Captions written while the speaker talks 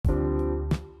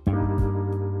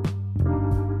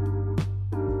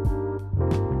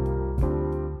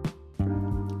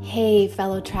Hey,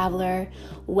 fellow traveler,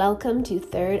 welcome to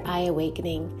Third Eye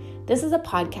Awakening. This is a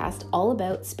podcast all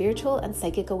about spiritual and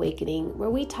psychic awakening, where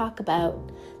we talk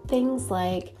about things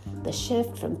like the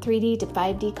shift from 3D to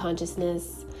 5D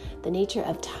consciousness, the nature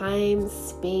of time,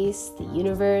 space, the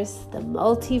universe, the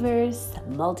multiverse, the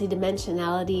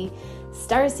multidimensionality,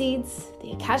 starseeds,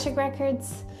 the Akashic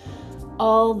Records,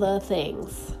 all the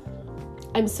things.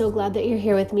 I'm so glad that you're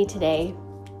here with me today.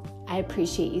 I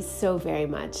appreciate you so very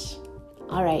much.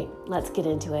 All right, let's get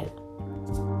into it.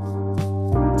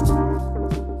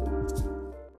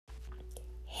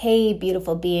 Hey,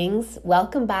 beautiful beings.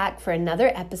 Welcome back for another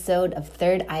episode of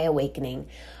Third Eye Awakening.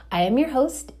 I am your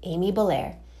host, Amy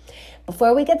Belair.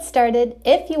 Before we get started,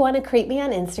 if you want to creep me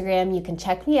on Instagram, you can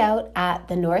check me out at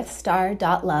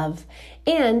thenorthstar.love.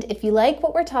 And if you like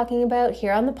what we're talking about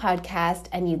here on the podcast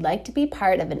and you'd like to be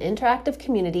part of an interactive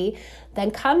community,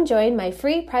 then come join my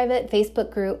free private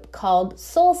Facebook group called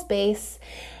Soul Space.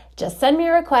 Just send me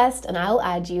a request and I'll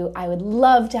add you. I would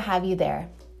love to have you there.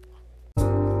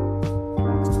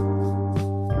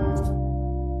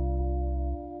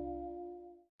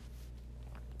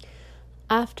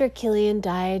 After Killian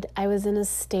died, I was in a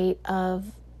state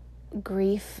of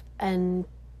grief and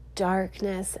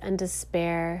darkness and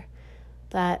despair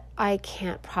that I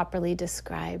can't properly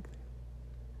describe.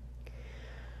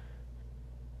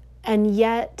 And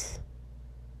yet,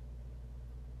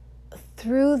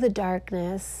 through the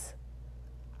darkness,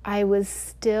 I was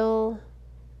still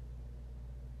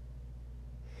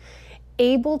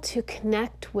able to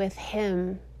connect with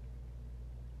him.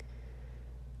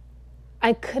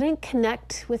 I couldn't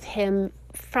connect with him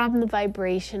from the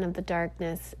vibration of the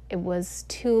darkness. It was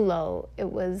too low.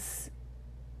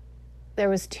 There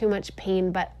was too much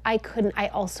pain, but I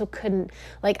also couldn't,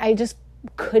 I just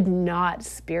could not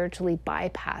spiritually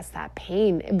bypass that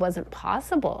pain. It wasn't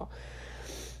possible.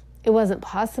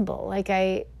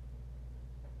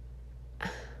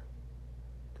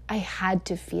 I had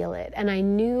to feel it. And I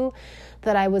knew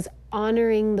that I was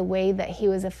honoring the way that he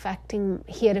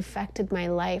had affected my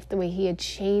life, the way he had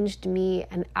changed me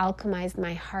and alchemized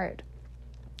my heart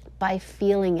by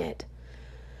feeling it,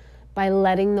 by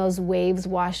letting those waves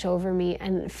wash over me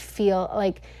and feel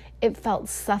like it felt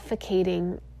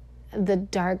suffocating, the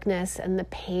darkness and the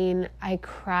pain. I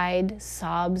cried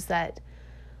sobs that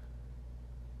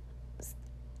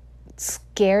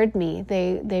scared me.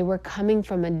 They were coming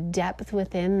from a depth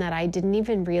within that I didn't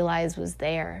even realize was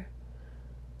there.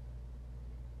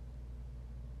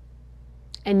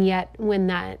 And yet when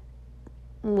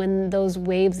those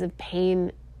waves of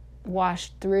pain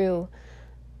washed through,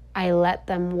 I let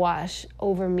them wash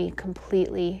over me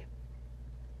completely.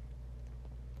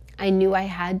 I knew I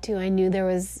had to. I knew there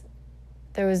was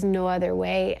no other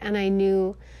way. And I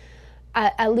knew,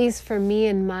 at least for me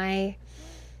and my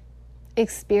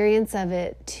experience of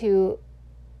it, to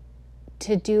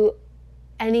do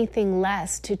anything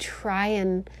less, to try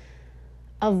and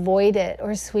avoid it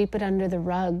or sweep it under the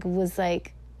rug, was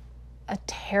like a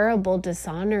terrible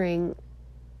dishonoring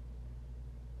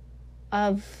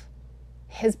of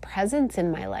his presence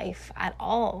in my life at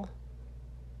all.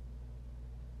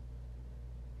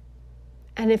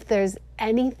 And if there's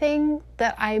anything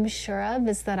that I'm sure of,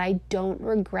 is that I don't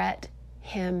regret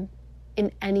him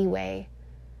in any way.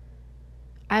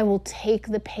 I will take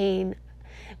the pain.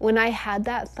 When I had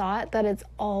that thought that it's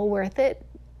all worth it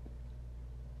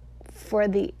for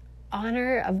the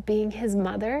honor of being his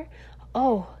mother,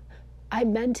 I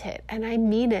meant it, and I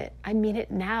mean it. I mean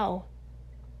it now.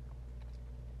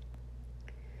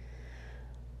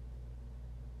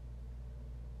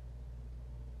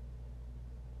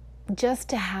 Just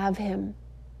to have him,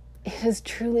 it is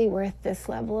truly worth this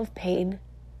level of pain,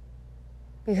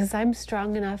 because I'm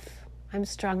strong enough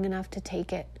to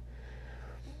take it.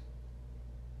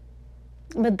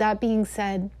 But that being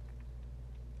said,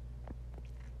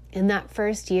 in that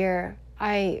first year,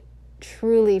 I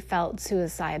truly felt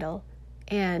suicidal,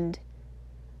 and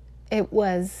it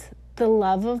was the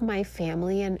love of my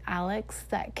family and Alex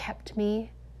that kept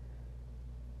me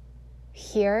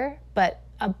here, but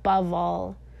above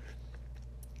all,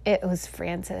 it was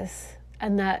Francis,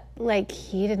 and that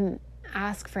he didn't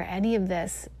ask for any of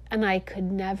this, and I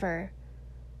could never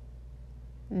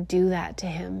do that to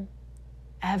him,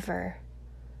 ever.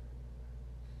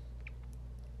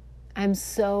 I'm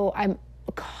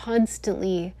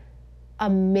constantly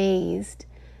amazed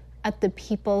at the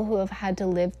people who have had to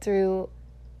live through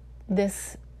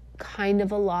this kind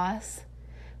of a loss,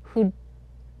 who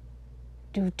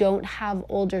don't have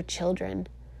older children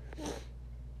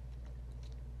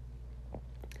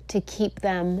to keep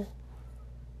them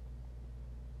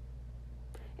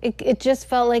it just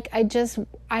felt like I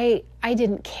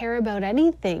didn't care about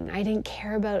anything. I didn't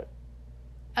care about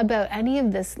any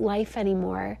of this life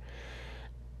anymore.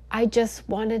 I just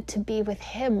wanted to be with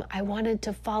him. I wanted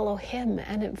to follow him.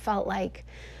 And it felt like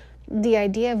the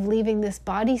idea of leaving this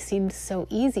body seemed so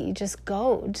easy. Just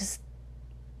go, just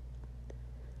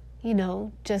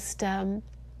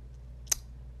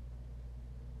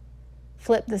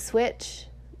flip the switch,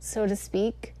 so to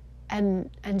speak, and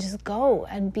just go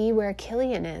and be where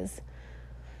Killian is.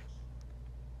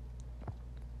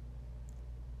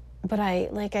 But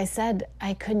like I said,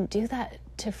 I couldn't do that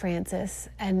to Francis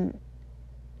and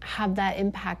have that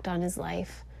impact on his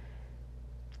life.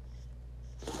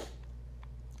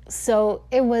 So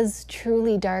it was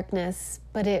truly darkness,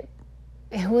 but it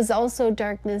was also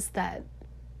darkness that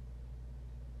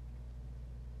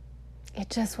it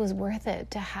just was worth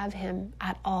it to have him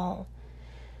at all.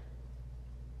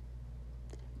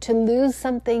 To lose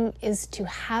something is to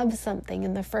have something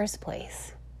in the first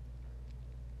place.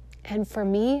 And for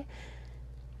me,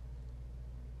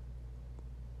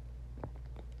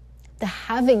 the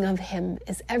having of him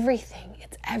is everything.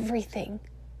 It's everything.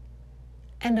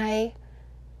 And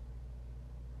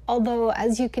although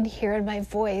as you can hear in my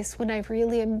voice, when I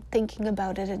really am thinking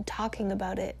about it and talking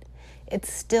about it, it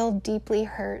still deeply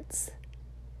hurts.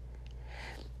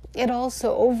 It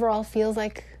also overall feels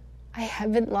like I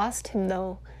haven't lost him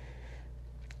though.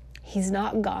 He's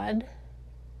not God.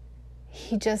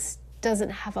 He just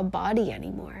doesn't have a body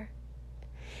anymore.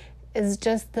 It's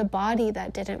just the body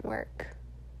that didn't work.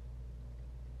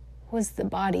 Was the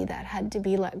body that had to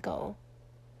be let go.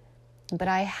 But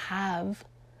I have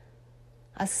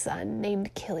a son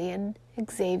named Killian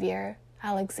Xavier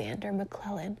Alexander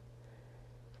McClellan.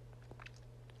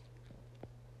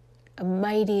 A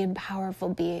mighty and powerful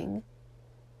being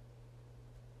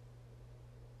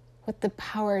with the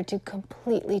power to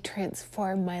completely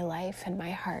transform my life and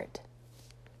my heart.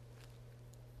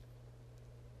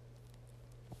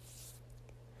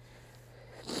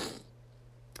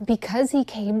 Because he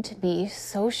came to me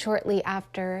so shortly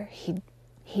after he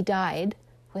died,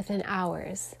 within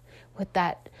hours, with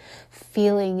that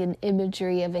feeling and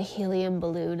imagery of a helium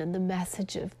balloon and the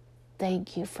message of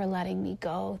thank you for letting me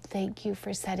go, thank you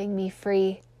for setting me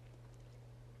free,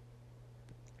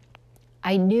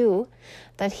 I knew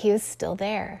that he was still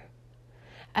there.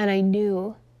 And I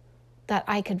knew that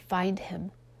I could find him.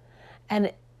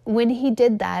 And when he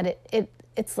did that,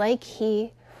 it's like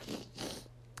he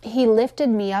lifted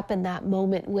me up in that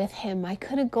moment with him. I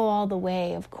couldn't go all the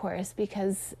way, of course,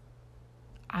 because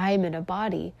I'm in a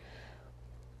body.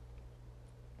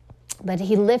 But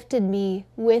he lifted me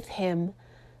with him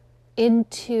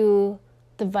into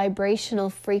the vibrational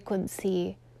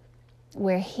frequency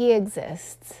where he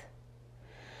exists.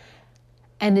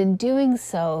 And in doing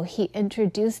so, he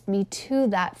introduced me to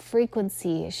that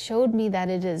frequency, showed me that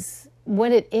it is,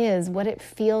 what it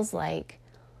feels like.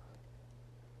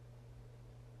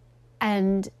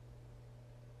 And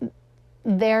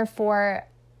therefore,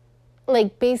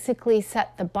 like, basically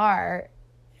set the bar.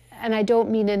 And I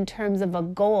don't mean in terms of a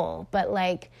goal, but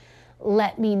like,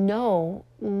 let me know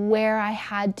where I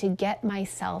had to get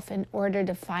myself in order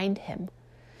to find him.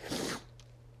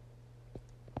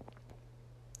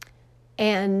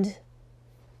 And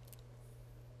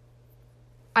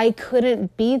I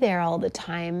couldn't be there all the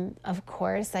time, of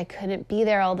course. I couldn't be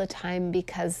there all the time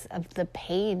because of the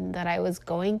pain that I was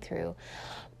going through.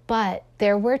 But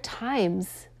there were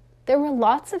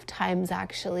lots of times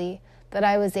actually, that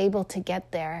I was able to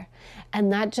get there.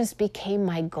 And that just became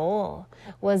my goal,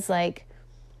 was like,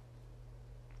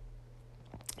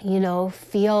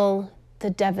 feel the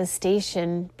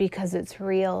devastation because it's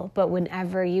real, but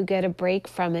whenever you get a break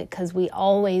from it, because we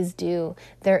always do,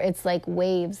 it's like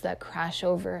waves that crash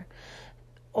over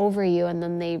you, and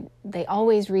then they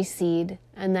always recede,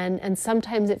 and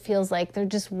sometimes it feels like they're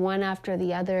just one after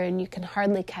the other and you can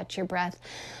hardly catch your breath,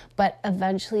 but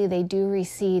eventually they do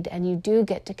recede and you do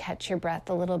get to catch your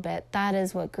breath a little bit. That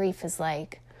is what grief is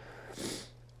like.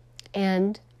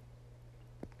 And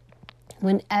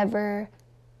whenever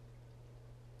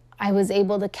I was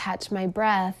able to catch my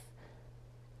breath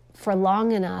for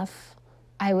long enough,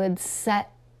 I would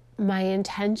set my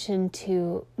intention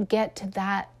to get to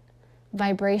that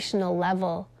vibrational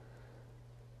level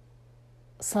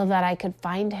so that I could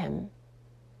find him.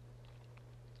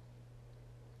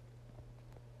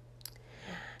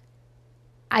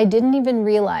 I didn't even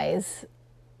realize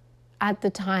at the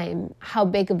time how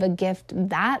big of a gift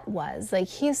that was. Like,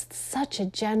 he's such a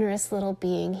generous little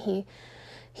being.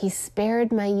 He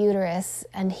spared my uterus,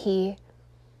 and he's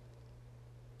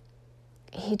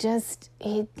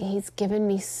given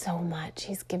me so much.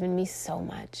 He's given me so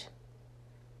much.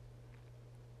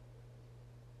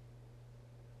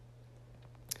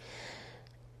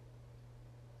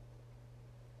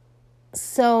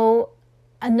 So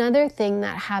another thing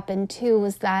that happened too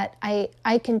was that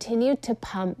I continued to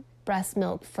pump breast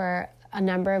milk for a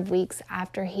number of weeks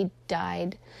after he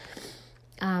died,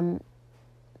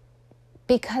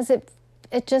 because it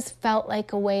just felt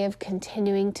like a way of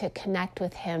continuing to connect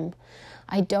with him.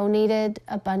 I donated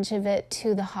a bunch of it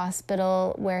to the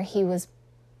hospital where he was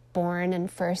born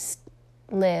and first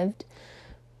lived,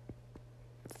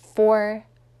 for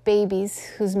babies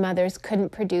whose mothers couldn't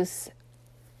produce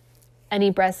any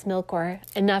breast milk or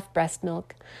enough breast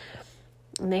milk.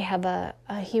 And they have a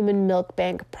human milk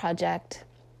bank project.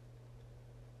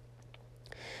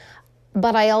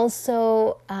 But I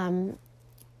also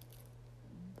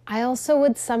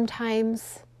would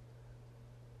sometimes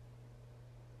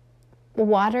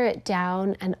water it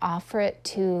down and offer it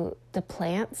to the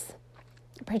plants,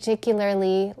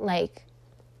 particularly like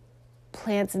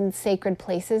plants in sacred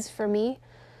places for me.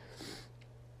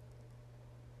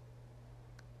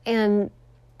 And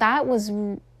that was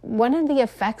one of the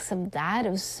effects of that. It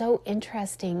was so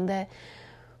interesting. The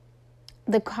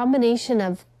combination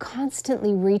of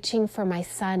constantly reaching for my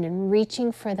son and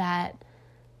reaching for that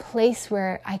place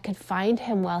where I could find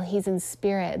him while he's in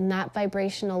spirit and that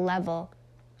vibrational level,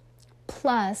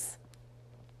 plus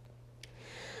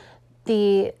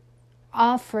the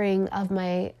offering of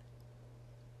my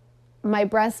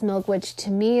breast milk, which to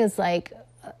me is like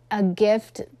a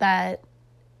gift that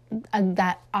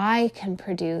I can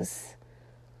produce.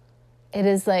 It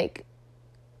is like,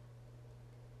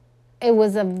 it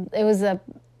was a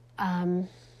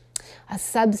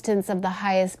substance of the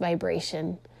highest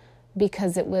vibration,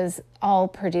 because it was all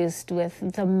produced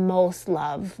with the most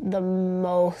love.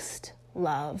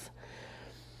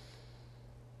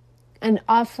 And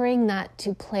offering that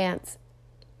to plants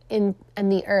in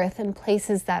the earth and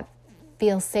places that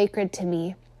feel sacred to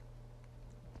me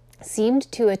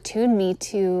seemed to attune me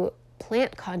to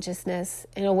plant consciousness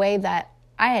in a way that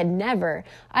I'm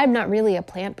not really a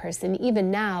plant person. Even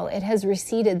now, it has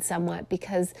receded somewhat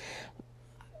because,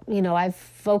 I've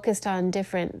focused on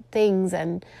different things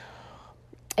and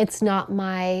it's not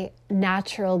my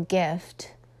natural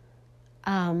gift.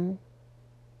 But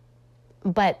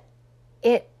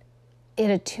it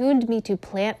attuned me to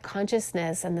plant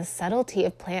consciousness and the subtlety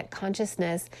of plant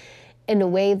consciousness in a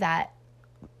way that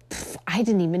I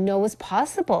didn't even know was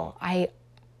possible. I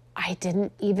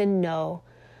didn't even know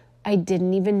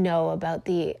about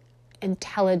the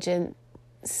intelligent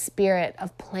spirit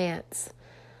of plants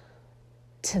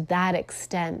to that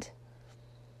extent.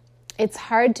 It's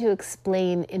hard to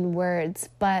explain in words,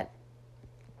 but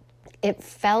it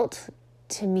felt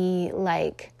to me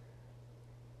like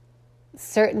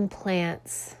certain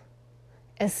plants,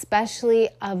 especially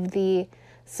of the,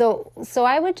 so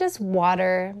I would just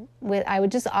I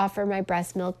would just offer my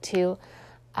breast milk to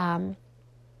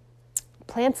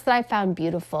plants that I found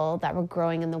beautiful that were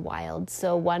growing in the wild.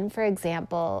 So one, for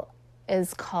example,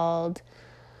 is called,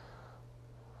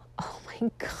 oh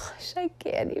my gosh, I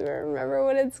can't even remember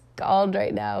what it's called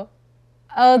right now.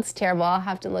 Oh, it's terrible. I'll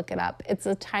have to look it up. It's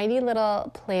a tiny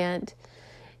little plant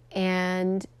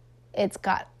and it's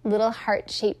got little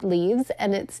heart-shaped leaves,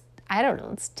 and it's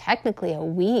technically a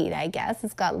weed, I guess.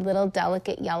 It's got little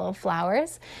delicate yellow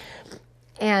flowers.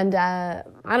 And I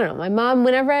don't know, my mom,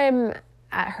 whenever I'm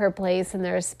at her place and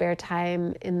there's spare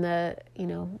time in the,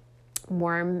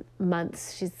 warm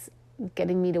months, she's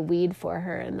getting me to weed for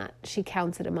her, and that she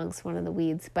counts it amongst one of the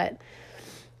weeds. But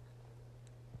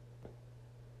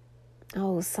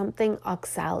something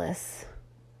oxalis.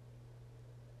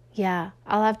 Yeah,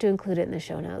 I'll have to include it in the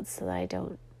show notes so that I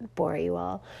don't bore you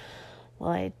all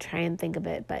while I try and think of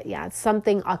it. But yeah, it's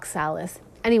something oxalis.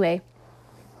 Anyway,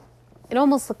 it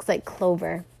almost looks like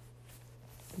clover,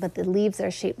 but the leaves are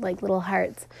shaped like little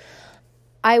hearts.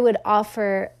 I would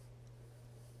offer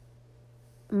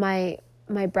my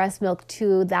breast milk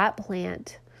to that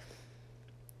plant.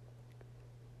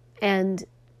 And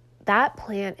that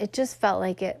plant, it just felt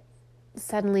like it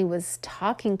suddenly was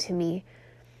talking to me.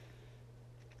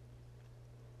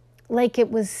 Like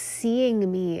it was seeing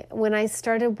me. When I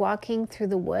started walking through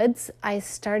the woods, I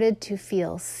started to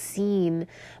feel seen,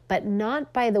 but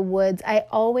not by the woods.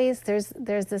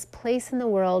 There's this place in the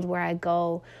world where I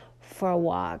go for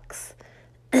walks,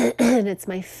 and it's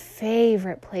my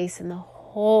favorite place in the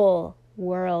whole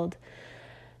world.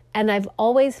 And I've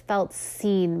always felt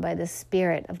seen by the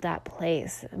spirit of that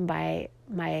place and by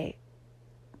my,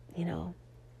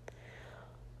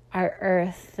 our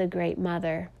earth, the Great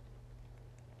Mother.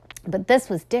 But this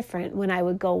was different. When I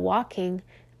would go walking,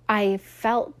 I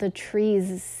felt the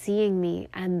trees seeing me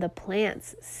and the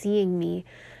plants seeing me.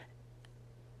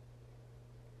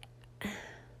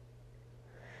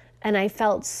 And I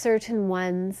felt certain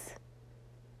ones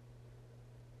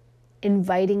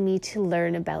inviting me to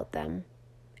learn about them.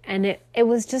 And it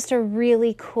was just a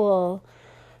really cool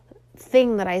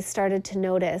thing that I started to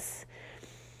notice.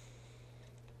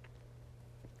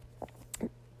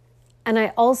 And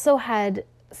I also had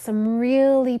some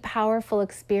really powerful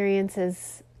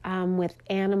experiences with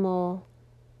animal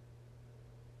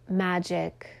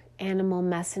magic, animal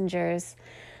messengers.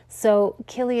 So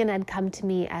Killian had come to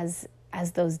me as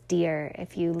those deer.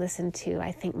 If you listen to,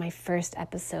 I think, my first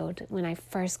episode when I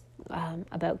first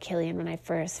about Killian, when I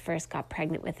first got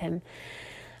pregnant with him,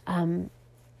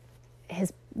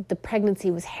 the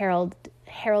pregnancy was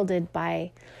heralded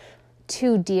by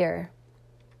 2 deer.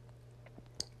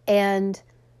 And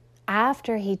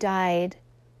after he died,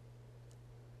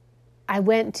 I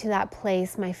went to that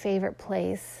place, my favorite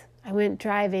place. I went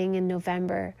driving in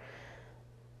November.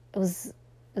 It was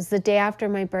the day after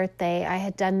my birthday. I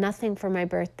had done nothing for my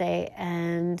birthday,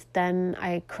 and then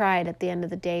I cried at the end of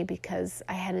the day because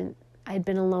I had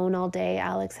been alone all day.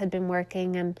 Alex had been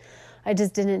working, and I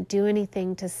just didn't do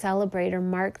anything to celebrate or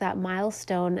mark that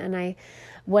milestone. And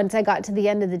once I got to the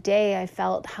end of the day, I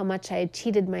felt how much I had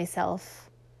cheated myself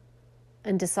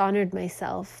and dishonored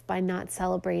myself by not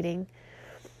celebrating.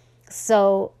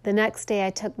 So the next day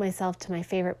I took myself to my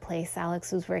favorite place.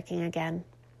 Alex was working again.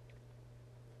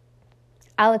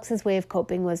 Alex's way of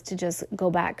coping was to just go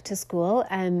back to school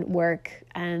and work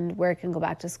and go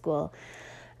back to school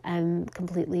and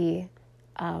completely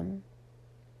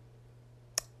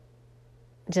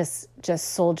just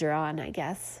soldier on, I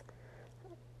guess.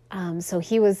 So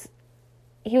he was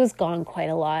gone quite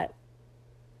a lot,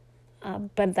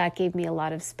 but that gave me a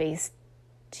lot of space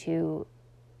to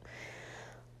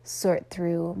sort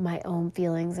through my own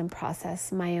feelings and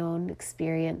process my own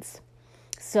experience.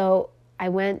 So I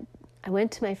went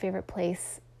to my favorite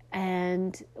place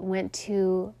and went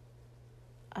to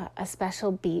a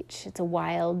special beach. It's a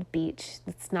wild beach.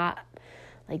 It's not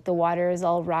like the water is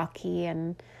all rocky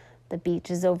and the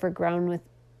beach is overgrown with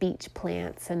beach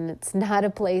plants, and it's not a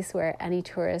place where any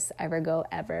tourists ever go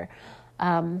ever.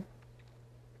 But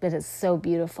it's so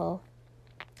beautiful.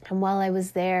 And while I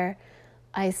was there,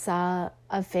 I saw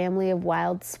a family of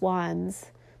wild swans,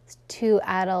 2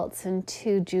 adults and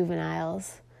 2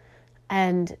 juveniles.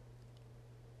 And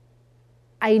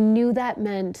I knew that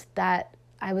meant that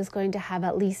I was going to have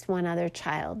at least one other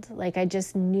child. Like, I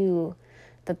just knew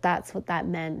that that's what that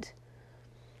meant.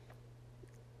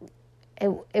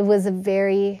 It was a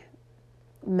very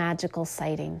magical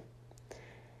sighting.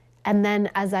 And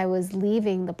then as I was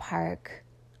leaving the park,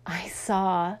 I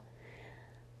saw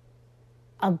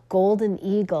a golden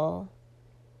eagle,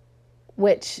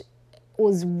 which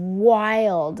was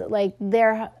wild. Like,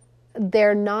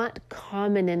 they're not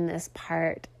common in this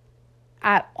part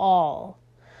at all.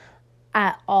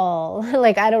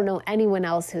 Like, I don't know anyone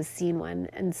else who's seen one,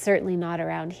 and certainly not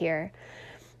around here.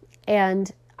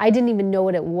 And I didn't even know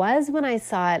what it was when I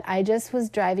saw it. I just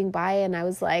was driving by and I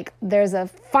was like, there's a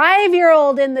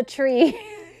 5-year-old in the tree.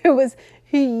 It was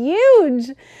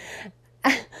huge.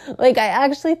 Like, I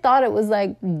actually thought it was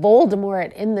like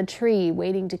Voldemort in the tree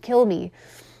waiting to kill me.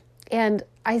 And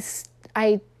I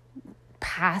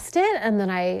passed it, and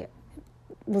then I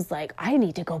was like, I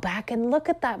need to go back and look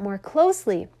at that more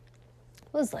closely. It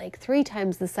was like 3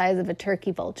 times the size of a turkey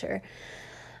vulture.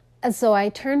 And so I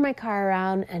turned my car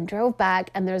around and drove back,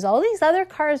 and there's all these other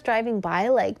cars driving by,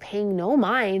 like, paying no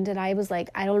mind. And I was like,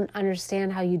 I don't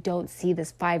understand how you don't see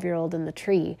this 5-year-old in the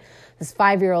tree, this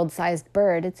 5-year-old sized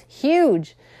bird. It's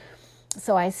huge.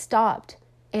 So I stopped,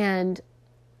 and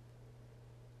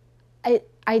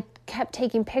I kept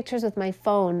taking pictures with my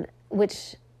phone,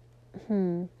 which,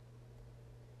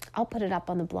 I'll put it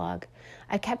up on the blog.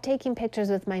 I kept taking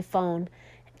pictures with my phone,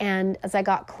 and as I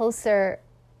got closer,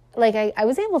 like, I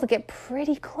was able to get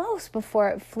pretty close before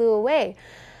it flew away.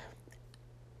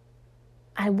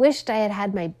 I wished I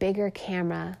had my bigger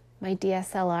camera, my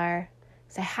DSLR,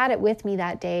 because I had it with me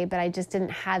that day, but I just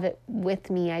didn't have it with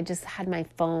me. I just had my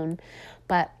phone.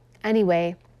 But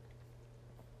anyway,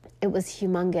 it was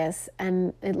humongous,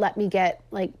 and it let me get,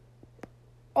 like,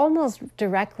 almost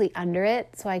directly under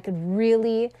it, so I could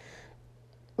really,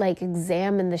 like,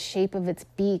 examine the shape of its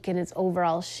beak and its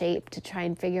overall shape to try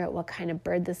and figure out what kind of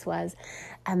bird this was.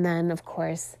 And then, of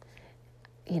course,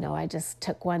 I just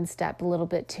took one step a little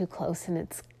bit too close in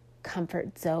its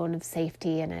comfort zone of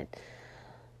safety, and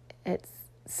it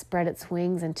spread its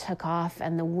wings and took off,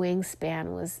 and the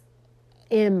wingspan was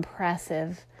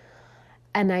impressive.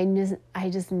 And I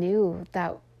just knew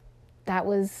that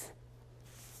was,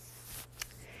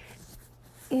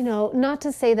 not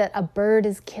to say that a bird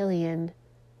is Killian,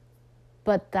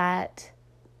 but that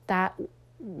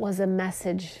was a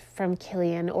message from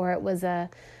Killian, or it was a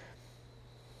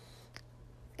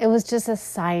it was just a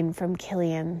sign from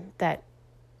Killian that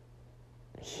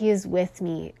he is with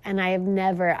me. And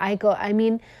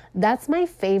that's my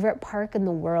favorite park in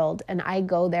the world. And I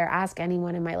go there, ask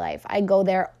anyone in my life. I go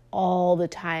there all the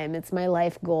time. It's my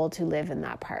life goal to live in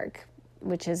that park,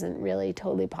 which isn't really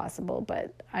totally possible,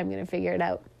 but I'm going to figure it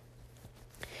out.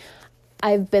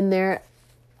 I've been there,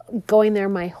 going there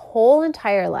my whole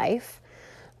entire life,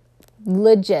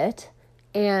 legit,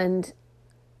 and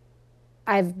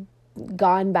I've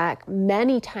gone back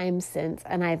many times since,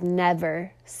 and I've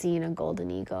never seen a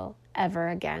golden eagle ever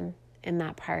again in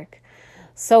that park.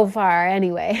 So far,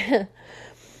 anyway.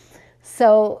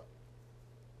 So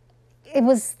it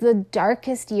was the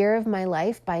darkest year of my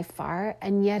life by far,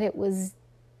 and yet it was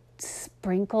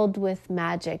sprinkled with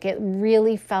magic. It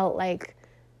really felt like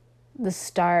the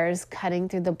stars cutting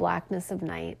through the blackness of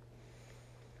night.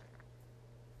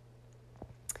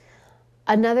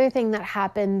 Another thing that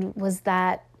happened was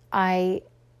that I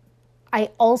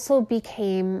also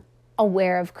became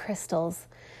aware of crystals.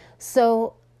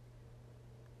 So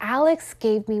Alex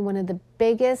gave me one of the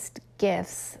biggest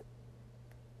gifts.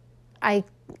 He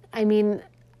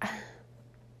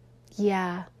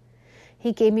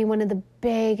gave me one of the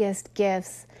biggest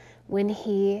gifts when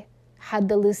he had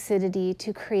the lucidity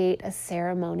to create a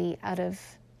ceremony out of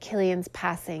Killian's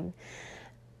passing.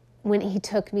 When he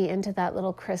took me into that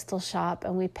little crystal shop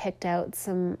and we picked out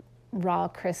some raw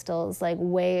crystals, like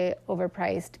way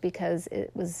overpriced because it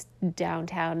was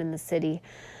downtown in the city,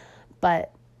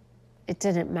 but it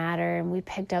didn't matter. And we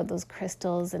picked out those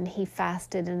crystals, and he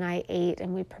fasted and I ate,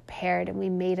 and we prepared and we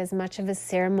made as much of a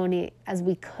ceremony as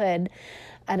we could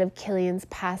out of Killian's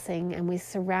passing. And we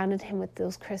surrounded him with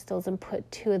those crystals and put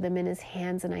 2 of them in his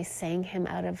hands, and I sang him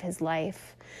out of his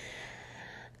life.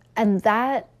 And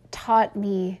that taught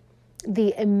me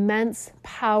the immense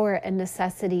power and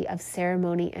necessity of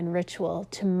ceremony and ritual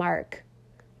to mark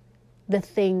the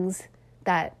things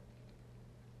that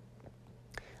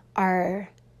are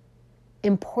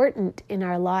important in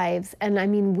our lives.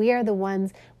 And we are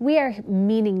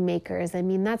meaning makers.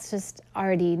 That's just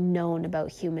already known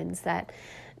about humans, that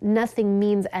nothing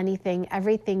means anything.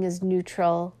 Everything is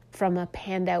neutral from a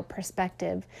panned out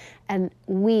perspective. And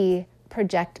we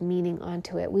project meaning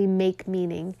onto it. We make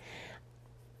meaning.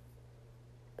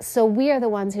 So we are the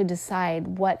ones who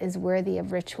decide what is worthy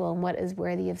of ritual and what is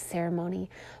worthy of ceremony.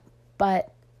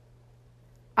 But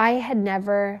I had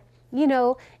never,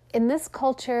 in this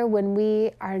culture, when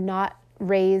we are not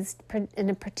raised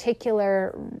in a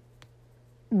particular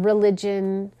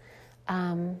religion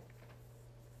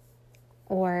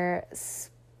or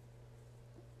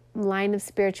line of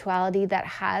spirituality that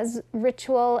has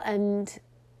ritual and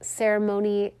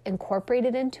ceremony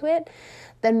incorporated into it,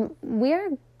 then we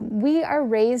are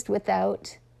raised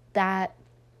without that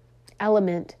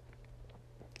element.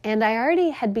 And I already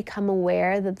had become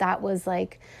aware that was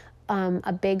like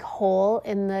a big hole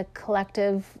in the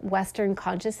collective Western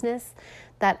consciousness,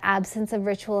 that absence of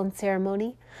ritual and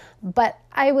ceremony. But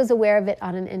I was aware of it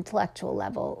on an intellectual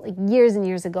level, like years and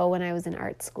years ago when I was in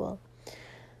art school.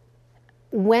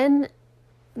 When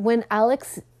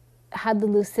Alex had the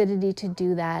lucidity to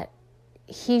do that,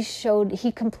 he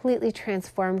completely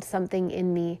transformed something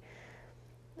in me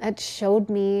that showed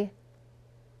me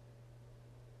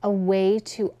a way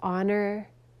to honor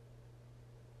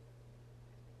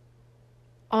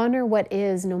what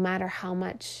is, no matter how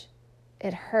much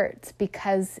it hurts,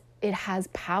 because it has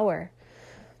power.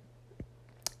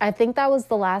 I think that was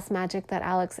the last magic that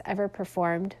Alex ever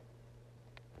performed.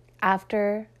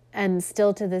 After, and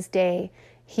still to this day,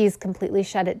 he's completely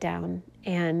shut it down,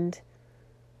 and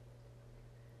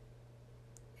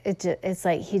it's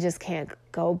like he just can't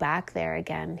go back there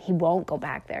again. He won't go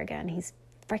back there again. He's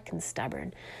freaking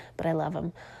stubborn, but I love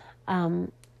him.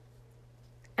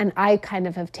 And I kind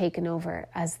of have taken over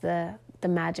as the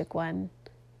magic one.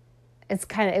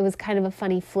 It was kind of a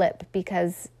funny flip,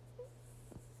 because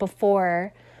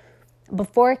before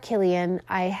Killian,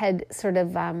 I had sort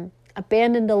of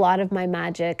abandoned a lot of my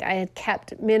magic. I had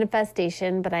kept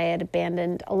manifestation, but I had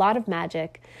abandoned a lot of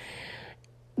magic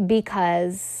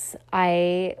because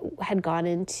I had gone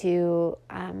into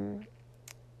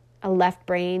a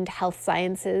left-brained health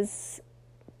sciences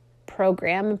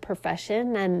program and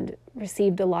profession and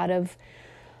received a lot of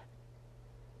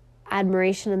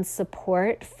admiration and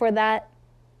support for that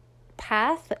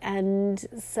path. And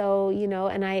so,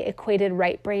 and I equated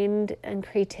right-brained and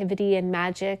creativity and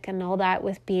magic and all that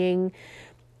with being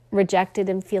rejected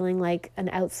and feeling like an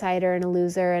outsider and a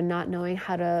loser and not knowing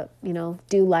how to,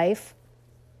 do life.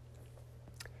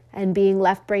 And being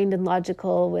left-brained and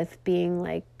logical with being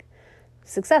like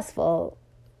successful,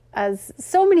 as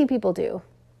so many people do.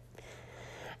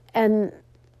 And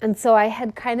And so I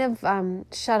had kind of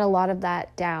shut a lot of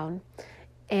that down.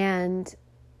 And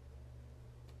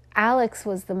Alex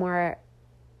was the more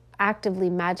actively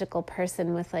magical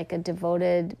person with like a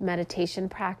devoted meditation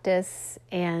practice.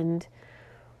 And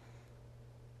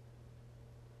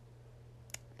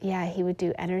yeah, he would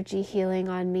do energy healing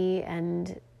on me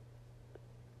and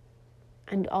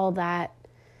all that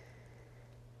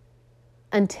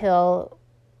until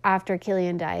after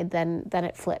Killian died, then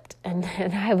it flipped. And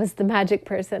I was the magic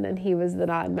person and he was the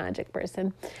non-magic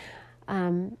person.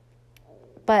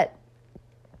 But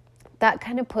that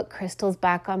kind of put crystals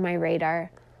back on my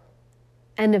radar.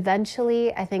 And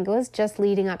eventually, I think it was just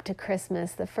leading up to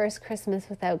Christmas, the first Christmas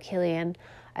without Killian,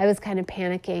 I was kind of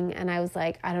panicking and I was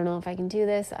like, I don't know if I can do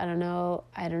this. I don't know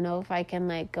if I can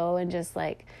like go and just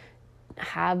like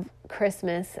have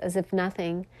Christmas as if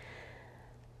nothing.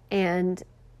 And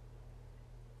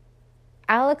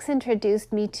Alex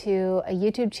introduced me to a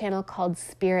YouTube channel called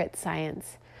Spirit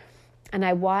Science. And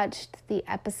I watched the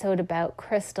episode about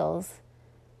crystals.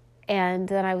 And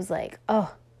then I was like,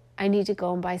 oh, I need to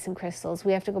go and buy some crystals.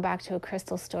 We have to go back to a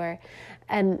crystal store.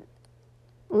 And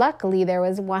luckily there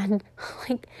was one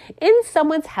like in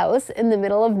someone's house in the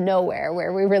middle of nowhere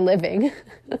where we were living.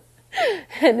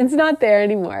 And it's not there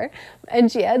anymore.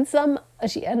 And she had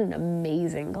an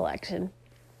amazing collection.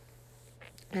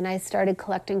 And I started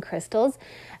collecting crystals,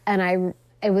 and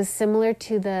it was similar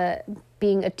to the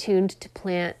being attuned to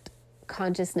plant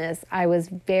consciousness. I was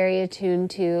very attuned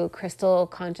to crystal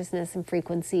consciousness and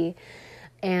frequency,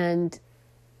 and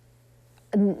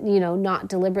not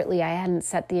deliberately. I hadn't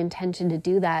set the intention to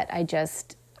do that. I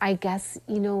guess,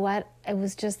 you know what? It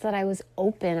was just that I was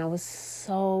open. I was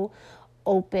so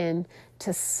open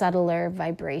to subtler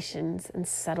vibrations and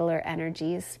subtler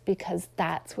energies, because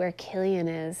that's where Killian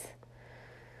is.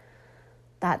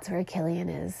 That's where Killian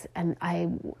is. And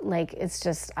it's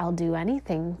just, I'll do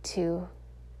anything to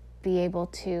be able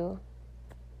to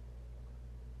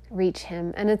reach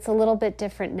him. And it's a little bit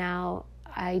different now.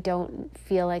 I don't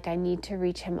feel like I need to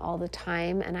reach him all the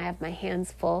time. And I have my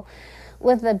hands full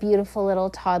with a beautiful little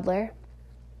toddler.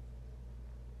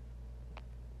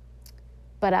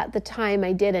 But at the time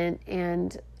I didn't.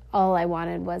 And all I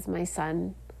wanted was my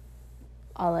son.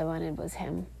 All I wanted was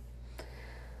him.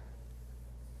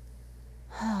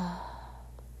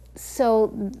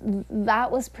 So that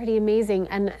was pretty amazing.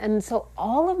 And so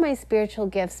all of my spiritual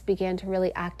gifts began to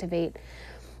really activate.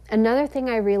 Another thing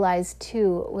I realized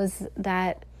too was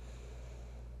that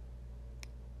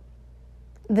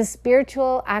the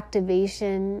spiritual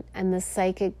activation and the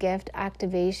psychic gift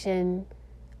activation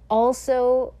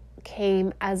also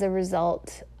came as a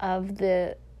result of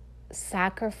the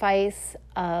sacrifice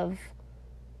of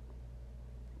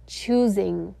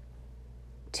choosing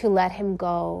to let him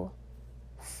go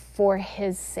for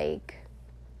his sake.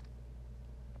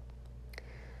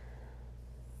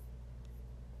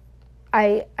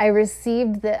 I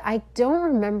received I don't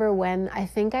remember when. I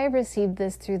think I received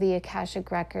this through the Akashic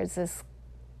Records,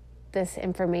 this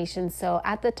information. So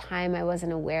at the time I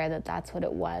wasn't aware that that's what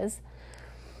it was.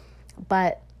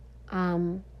 But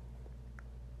I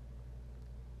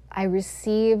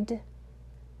received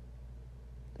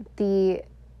the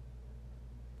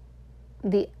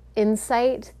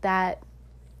insight that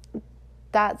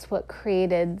that's what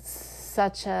created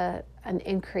such an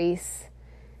increased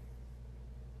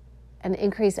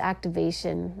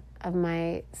activation of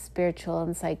my spiritual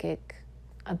and psychic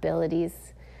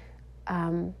abilities,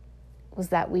 was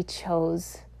that we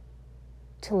chose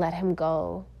to let him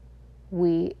go.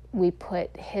 We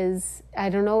put his, I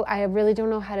really don't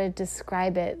know how to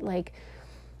describe it. Like,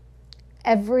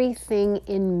 everything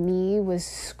in me was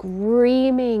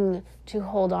screaming to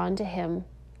hold on to him,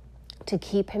 to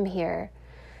keep him here.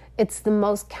 It's the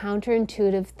most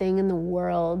counterintuitive thing in the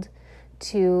world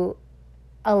to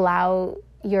allow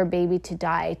your baby to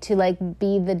die, to like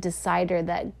be the decider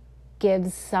that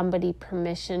gives somebody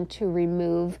permission to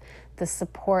remove the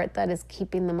support that is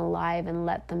keeping them alive and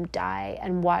let them die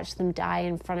and watch them die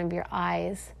in front of your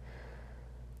eyes.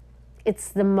 It's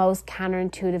the most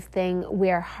counterintuitive thing.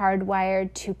 We are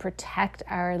hardwired to protect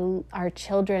our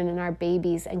children and our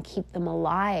babies and keep them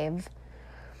alive.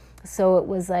 So it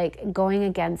was like going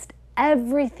against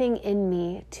everything in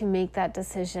me to make that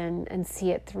decision and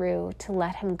see it through, to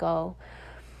let him go.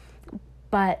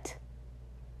 But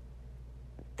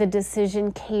the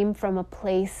decision came from a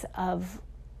place of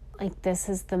like, this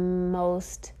is the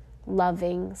most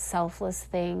loving, selfless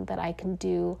thing that I can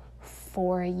do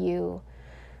for you.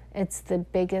 It's the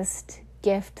biggest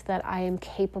gift that I am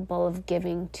capable of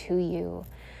giving to you.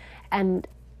 And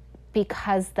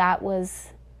because that was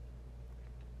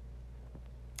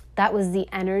that was the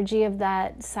energy of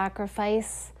that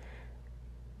sacrifice.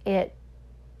 It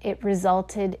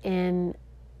resulted in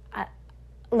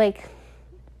it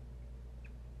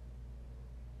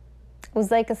was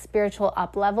like a spiritual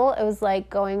up level. It was like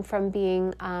going from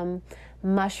being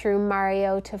Mushroom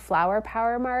Mario to Flower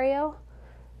Power Mario,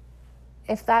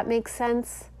 if that makes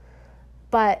sense.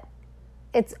 But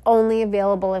it's only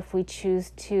available if we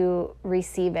choose to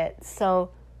receive it.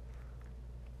 So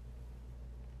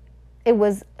it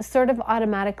was sort of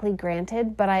automatically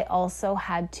granted, but I also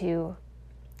had to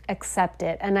accept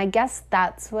it. And I guess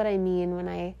that's what I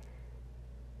mean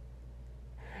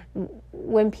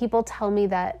when people tell me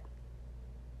that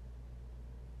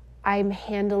I'm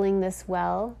handling this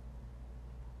well,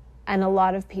 and a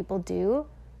lot of people do,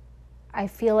 I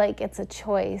feel like it's a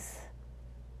choice.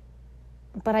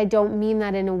 But I don't mean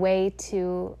that in a way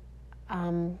to,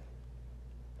 to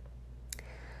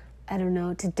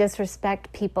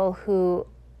disrespect people who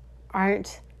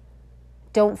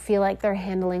don't feel like they're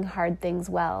handling hard things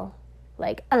well.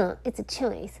 Like, it's a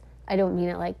choice. I don't mean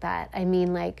it like that. I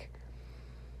mean, like,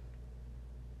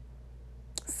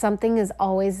 something is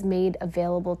always made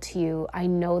available to you. I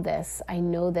know this.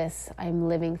 I'm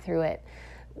living through it.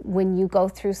 When you go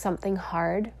through something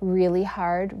hard, really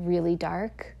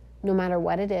dark, no matter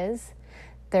what it is,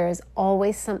 there is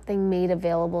always something made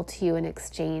available to you in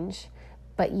exchange,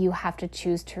 but you have to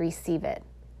choose to receive it.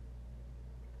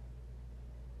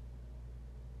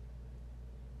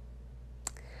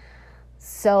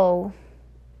 So,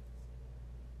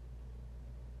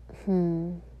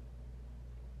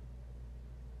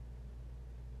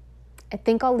 I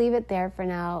think I'll leave it there for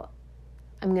now.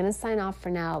 I'm going to sign off for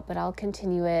now, but I'll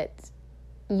continue it.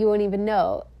 You won't even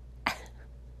know.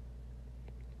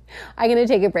 I'm going to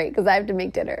take a break because I have to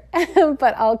make dinner.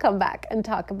 But I'll come back and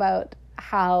talk about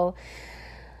how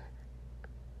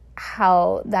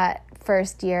that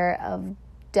first year of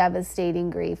devastating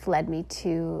grief led me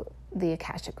to the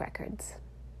Akashic Records.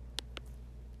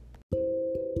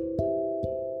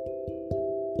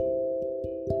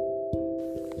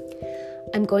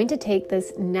 I'm going to take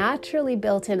this naturally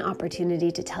built-in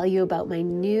opportunity to tell you about my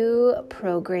new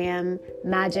program,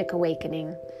 Magic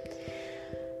Awakening.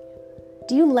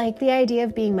 Do you like the idea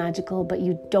of being magical, but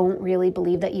you don't really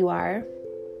believe that you are?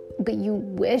 But you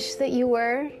wish that you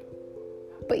were,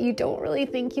 but you don't really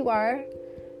think you are?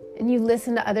 And you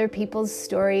listen to other people's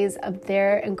stories of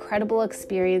their incredible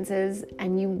experiences,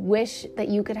 and you wish that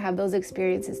you could have those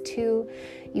experiences too.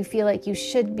 You feel like you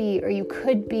should be, or you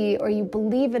could be, or you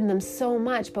believe in them so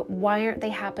much, but why aren't they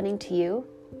happening to you?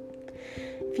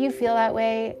 If you feel that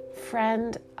way,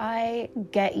 friend, I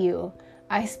get you.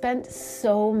 I spent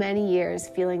so many years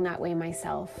feeling that way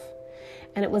myself.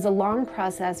 And it was a long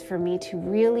process for me to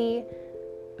really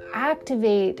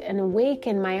activate and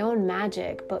awaken my own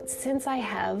magic. But since I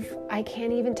have, I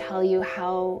can't even tell you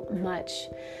how much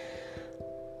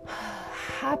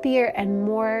happier and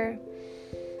more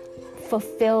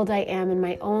fulfilled I am in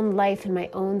my own life, in my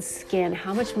own skin,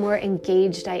 how much more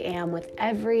engaged I am with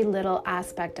every little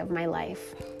aspect of my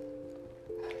life.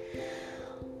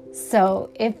 So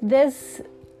if this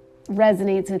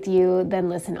resonates with you, then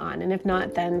listen on. And if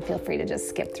not, then feel free to just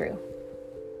skip through.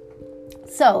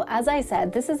 So, as I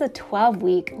said, this is a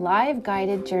 12-week live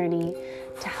guided journey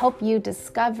to help you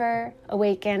discover,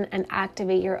 awaken, and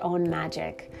activate your own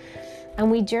magic. And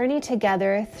we journey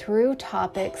together through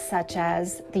topics such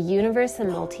as the universe and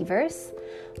multiverse,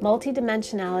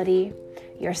 multidimensionality,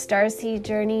 your starseed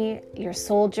journey, your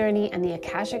soul journey, and the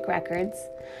Akashic Records,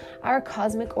 our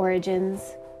cosmic origins,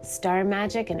 star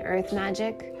magic and earth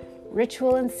magic,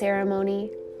 ritual and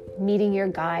ceremony, meeting your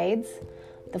guides,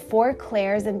 the four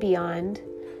clairs and beyond,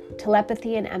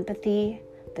 telepathy and empathy,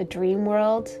 the dream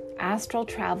world, astral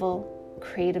travel,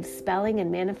 creative spelling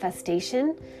and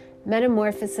manifestation,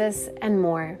 metamorphosis, and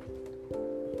more.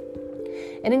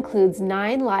 It includes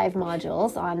 9 live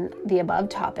modules on the above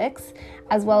topics,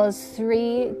 as well as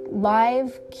 3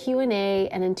 live Q&A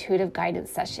and intuitive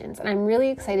guidance sessions. And I'm really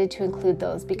excited to include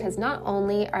those because not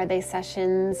only are they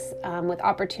sessions with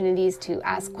opportunities to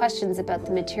ask questions about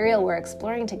the material we're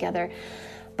exploring together,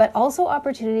 but also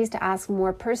opportunities to ask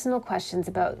more personal questions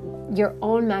about your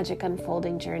own magic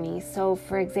unfolding journey. So,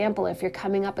 for example, if you're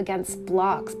coming up against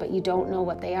blocks but you don't know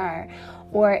what they are,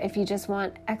 or if you just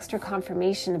want extra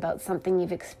confirmation about something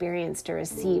you've experienced or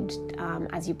received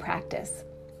as you practice.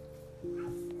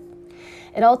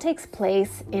 It all takes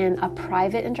place in a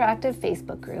private interactive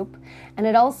Facebook group, and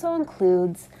it also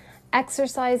includes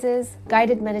exercises,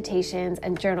 guided meditations,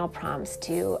 and journal prompts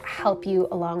to help you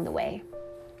along the way.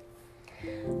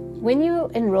 When you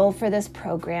enroll for this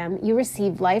program, you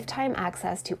receive lifetime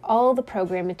access to all the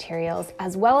program materials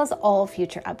as well as all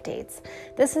future updates.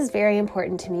 This is very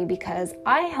important to me because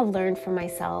I have learned for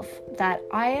myself that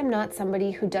I am not somebody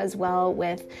who does well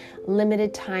with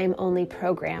limited time only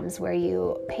programs where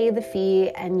you pay the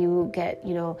fee and you get,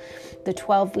 the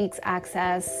 12 weeks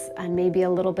access and maybe a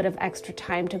little bit of extra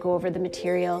time to go over the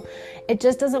material. It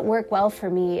just doesn't work well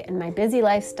for me in my busy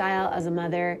lifestyle as a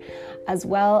mother, as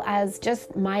well as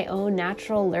just my own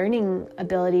natural learning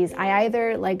abilities. I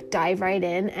either dive right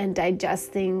in and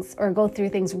digest things or go through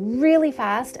things really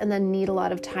fast and then need a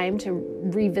lot of time to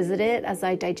revisit it as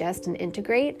I digest and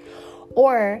integrate,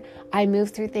 or I move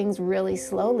through things really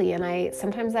slowly, and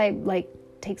sometimes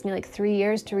takes me 3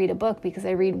 years to read a book because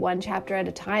I read one chapter at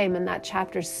a time, and that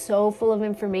chapter's so full of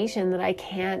information that I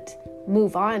can't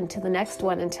move on to the next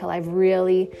one until I've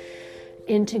really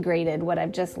integrated what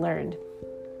I've just learned.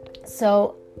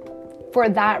 So for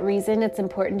that reason, it's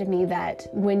important to me that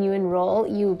when you enroll,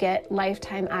 you get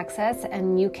lifetime access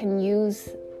and you can use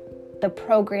the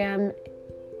program,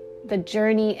 the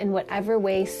journey in whatever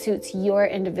way suits your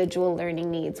individual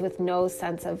learning needs with no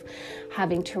sense of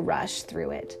having to rush through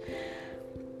it.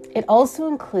 It also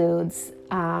includes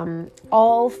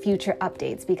all future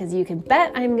updates because you can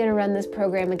bet I'm going to run this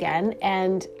program again.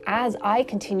 And as I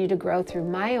continue to grow through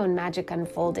my own magic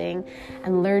unfolding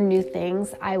and learn new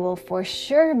things, I will for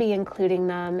sure be including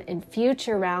them in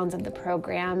future rounds of the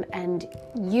program, and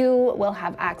you will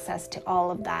have access to all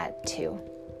of that too.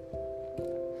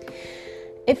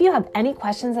 If you have any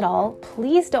questions at all,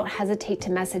 please don't hesitate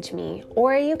to message me,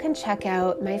 or you can check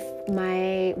out my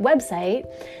website,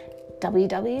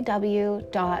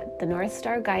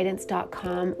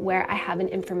 www.thenorthstarguidance.com, where I have an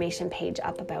information page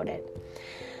up about it.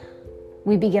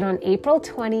 We begin on April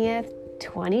 20th,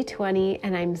 2020,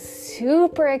 and I'm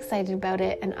super excited about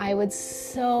it, and I would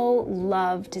so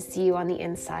love to see you on the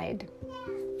inside.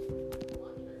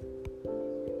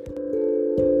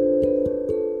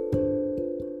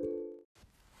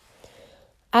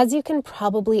 As you can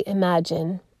probably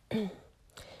imagine,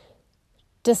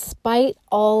 despite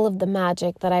all of the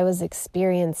magic that I was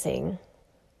experiencing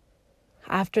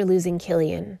after losing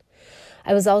Killian,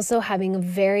 I was also having a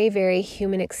very, very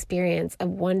human experience of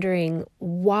wondering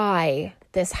why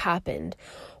this happened.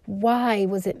 Why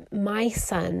was it my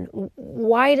son?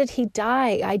 Why did he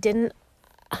die? I didn't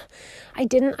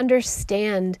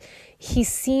understand. He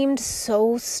seemed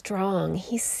so strong.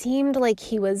 He seemed like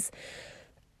he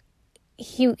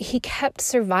kept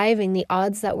surviving the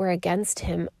odds that were against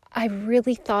him. I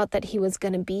really thought that he was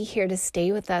going to be here to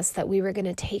stay with us, that we were going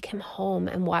to take him home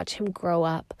and watch him grow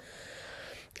up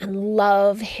and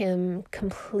love him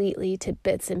completely to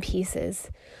bits and pieces.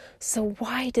 So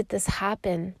why did this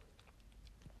happen?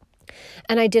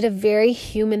 And I did a very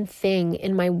human thing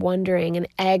in my wondering and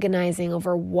agonizing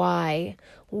over why.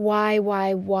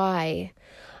 I,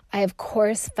 of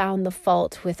course, found the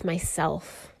fault with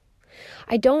myself.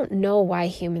 I don't know why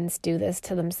humans do this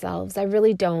to themselves. I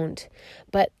really don't.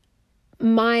 But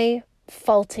my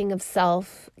faulting of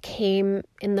self came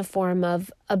in the form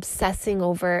of obsessing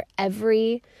over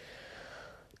everything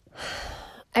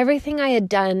I had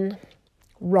done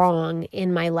wrong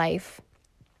in my life.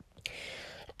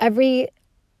 Every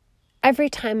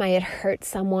time I had hurt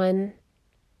someone,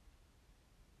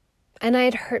 and I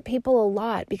had hurt people a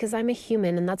lot because I'm a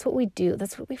human and that's what we do.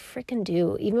 That's what we freaking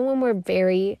do. Even when we're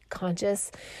very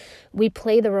conscious, we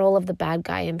play the role of the bad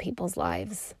guy in people's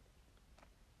lives.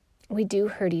 We do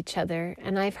hurt each other,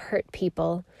 and I've hurt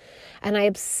people, and I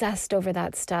obsessed over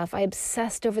that stuff. I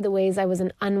obsessed over the ways I was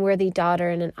an unworthy daughter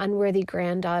and an unworthy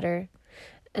granddaughter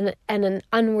and an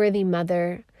unworthy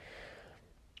mother,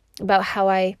 about how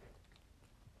I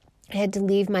had to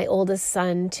leave my oldest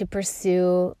son to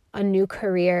pursue a new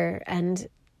career, and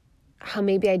how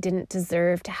maybe I didn't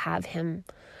deserve to have him.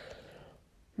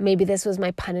 Maybe this was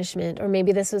my punishment, or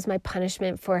maybe this was my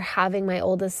punishment for having my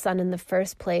oldest son in the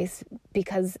first place,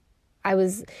 because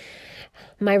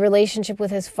my relationship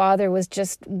with his father was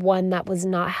just one that was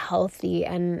not healthy,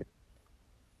 and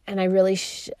I really,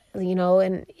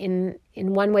 and in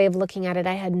one way of looking at it,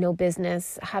 I had no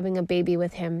business having a baby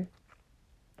with him,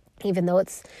 even though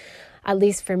it's, at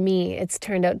least for me, it's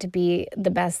turned out to be the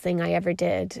best thing I ever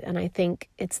did, and I think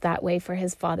it's that way for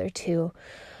his father too.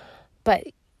 But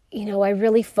I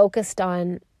really focused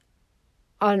on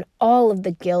all of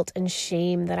the guilt and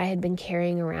shame that I had been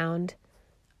carrying around,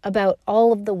 about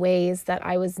all of the ways that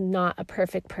I was not a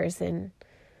perfect person.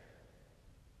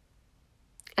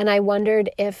 And I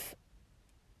wondered if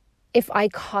I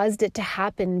caused it to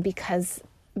happen because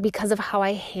of how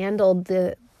I handled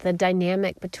the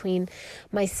dynamic between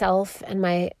myself and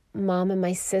my mom and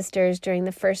my sisters during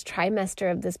the first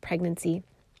trimester of this pregnancy.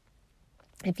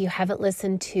 If you haven't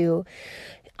listened to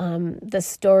the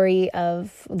story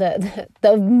of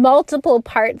the multiple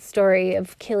part story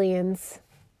of Killian's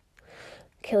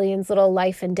little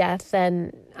life and death,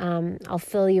 then I'll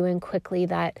fill you in quickly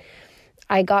that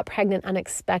I got pregnant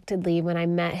unexpectedly when I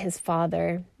met his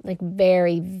father, like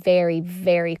very, very,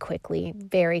 very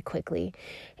quickly.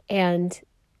 And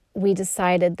we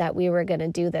decided that we were going to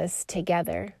do this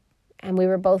together. And we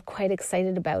were both quite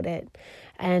excited about it.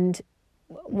 And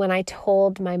when I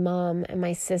told my mom and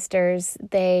my sisters,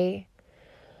 they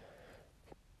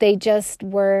just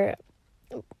were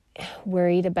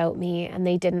worried about me, and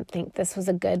they didn't think this was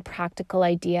a good practical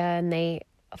idea, and they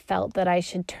felt that I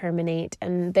should terminate.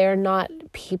 And they're not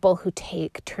people who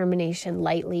take termination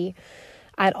lightly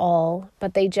at all,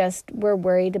 but they just were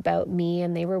worried about me,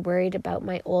 and they were worried about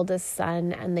my oldest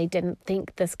son, and they didn't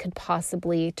think this could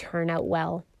possibly turn out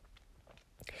well.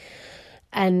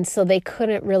 And so they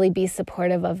couldn't really be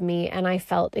supportive of me, and I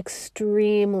felt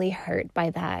extremely hurt by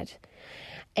that.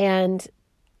 And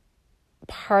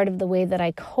part of the way that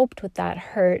I coped with that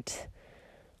hurt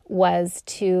was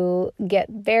to get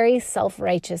very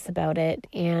self-righteous about it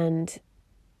and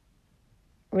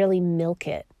really milk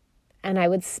it. And I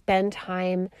would spend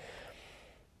time,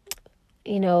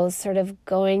 sort of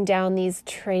going down these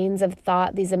trains of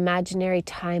thought, these imaginary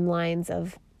timelines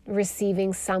of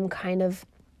receiving some kind of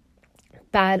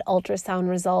bad ultrasound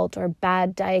result or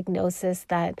bad diagnosis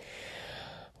that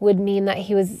would mean that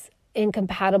he was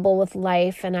incompatible with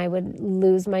life and I would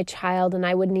lose my child, and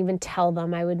I wouldn't even tell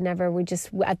them.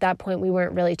 At that point, we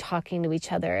weren't really talking to each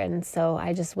other, and so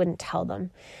I just wouldn't tell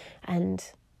them, and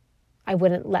I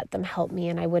wouldn't let them help me,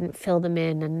 and I wouldn't fill them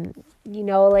in. And,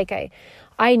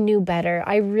 I knew better.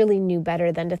 I really knew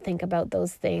better than to think about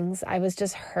those things. I was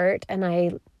just hurt, and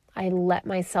I let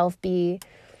myself be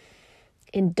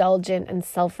indulgent and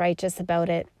self-righteous about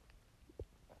it.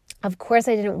 Of course,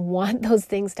 I didn't want those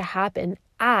things to happen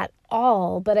at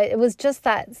all, but it was just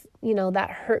that, that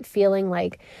hurt feeling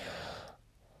like,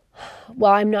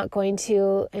 well, I'm not going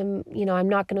to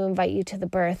invite you to the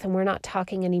birth, and we're not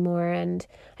talking anymore, and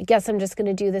I guess I'm just going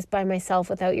to do this by myself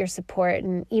without your support.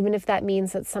 And even if that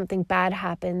means that something bad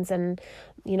happens and,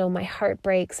 my heart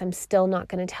breaks, I'm still not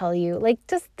going to tell you. Like,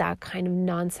 just that kind of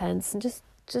nonsense, and just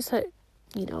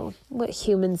what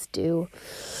humans do.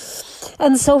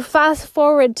 And so fast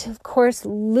forward to, of course,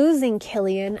 losing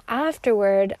Killian.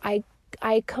 Afterward, I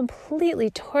completely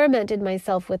tormented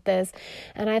myself with this,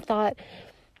 and I thought,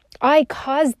 I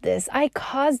caused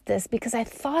this because I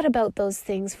thought about those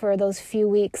things for those few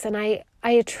weeks, and I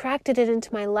attracted it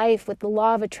into my life with the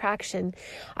law of attraction.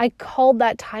 I called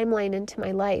that timeline into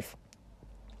my life.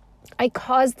 I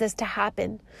caused this to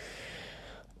happen.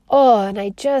 Oh, and I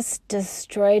just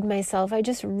destroyed myself. I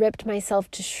just ripped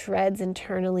myself to shreds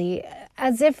internally,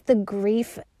 as if the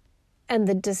grief and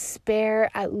the despair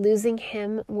at losing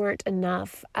him weren't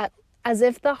enough, as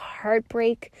if the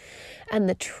heartbreak and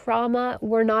the trauma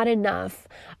were not enough.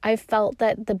 I felt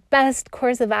that the best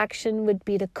course of action would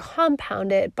be to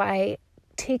compound it by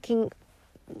taking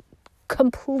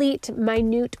complete,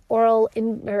 minute moral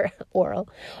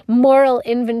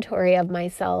inventory of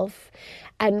myself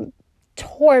and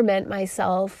torment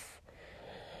myself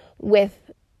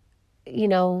with,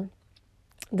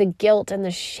 the guilt and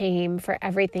the shame for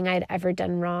everything I'd ever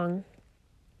done wrong.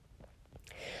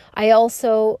 I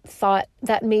also thought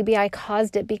that maybe I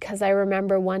caused it because I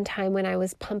remember one time when I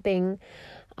was pumping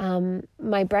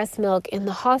my breast milk in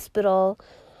the hospital,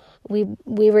 we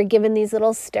were given these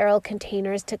little sterile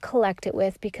containers to collect it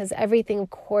with, because everything, of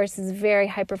course, is very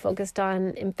hyper-focused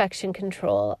on infection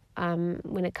control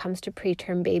when it comes to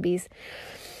preterm babies.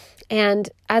 And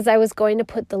as I was going to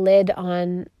put the lid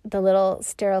on the little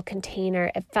sterile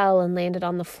container, it fell and landed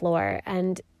on the floor.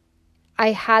 And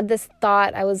I had this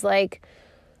thought. I was like,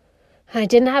 I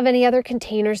didn't have any other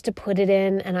containers to put it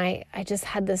in. And I just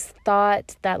had this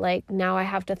thought that, like, now I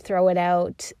have to throw it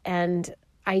out. And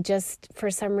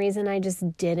for some reason, I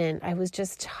just didn't. I was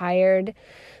just tired,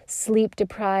 sleep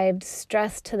deprived,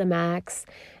 stressed to the max.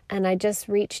 And I just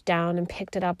reached down and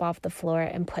picked it up off the floor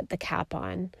and put the cap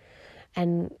on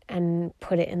and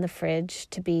put it in the fridge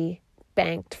to be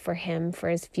banked for him for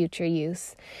his future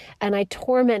use. And I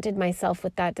tormented myself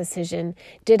with that decision.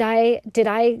 Did I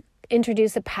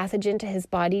introduce a pathogen to his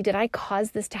body? Did I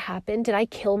cause this to happen? Did I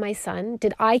kill my son?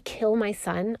 Did I kill my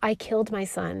son? I killed my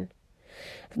son.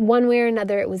 One way or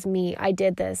another, it was me. I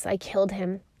did this. I killed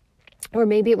him. Or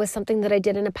maybe it was something that I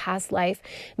did in a past life.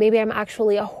 Maybe I'm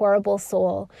actually a horrible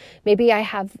soul. Maybe I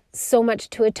have so much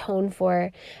to atone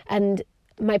for, and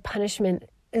my punishment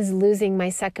as losing my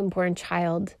second-born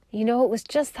child. You know, it was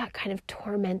just that kind of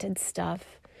tormented stuff.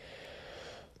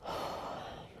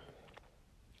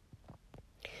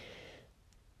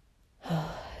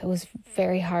 It was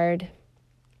very hard.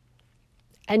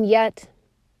 And yet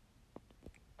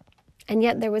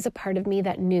there was a part of me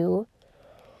that knew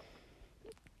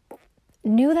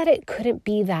that it couldn't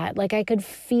be that. Like, I could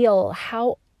feel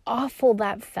how awful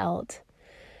that felt.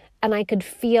 And I could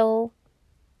feel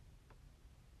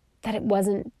that it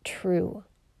wasn't true.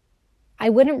 I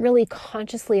wouldn't really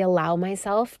consciously allow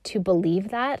myself to believe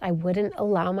that. I wouldn't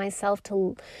allow myself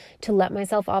to let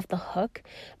myself off the hook,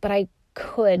 but I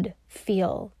could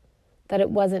feel that it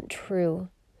wasn't true.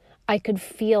 I could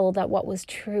feel that what was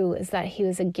true is that he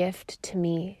was a gift to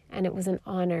me, and it was an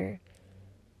honor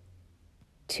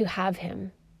to have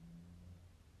him.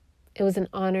 It was an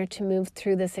honor to move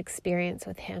through this experience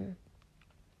with him.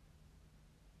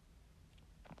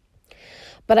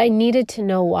 But I needed to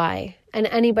know why. And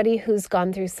anybody who's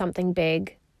gone through something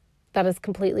big that has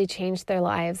completely changed their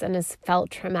lives and has felt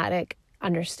traumatic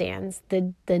understands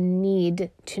the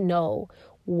need to know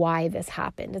why this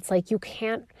happened. It's like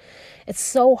it's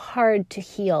so hard to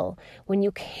heal when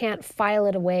you can't file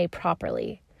it away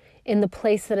properly in the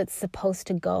place that it's supposed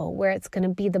to go, where it's going to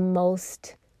be the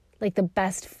most, like the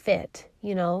best fit,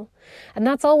 you know? And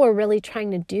that's all we're really trying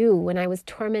to do. When I was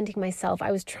tormenting myself,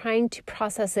 I was trying to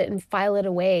process it and file it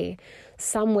away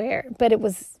somewhere, but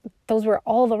those were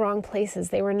all the wrong places.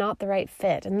 They were not the right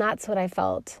fit. And that's what I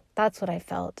felt.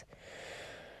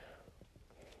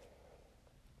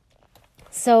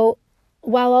 So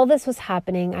while all this was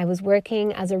happening, I was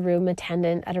working as a room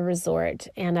attendant at a resort,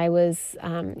 and I was,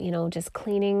 just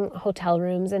cleaning hotel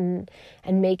rooms and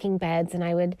making beds, and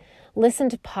I would listen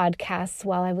to podcasts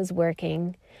while I was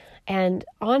working. And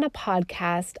on a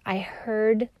podcast, I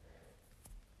heard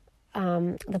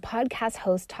the podcast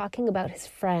host talking about his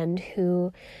friend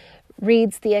who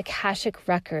reads the Akashic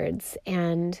Records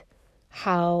and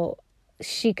how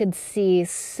she could see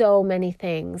so many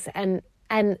things.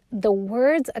 And the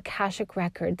words Akashic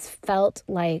Records felt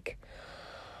like,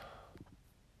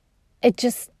 it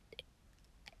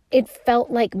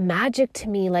felt like magic to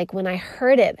me. Like when I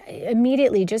heard it,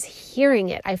 immediately just hearing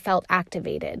it, I felt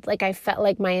activated. Like I felt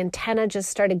like my antenna just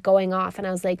started going off, and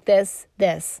I was like, this.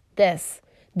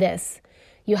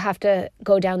 You have to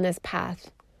go down this path.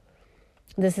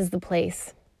 This is the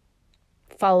place.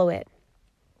 Follow it.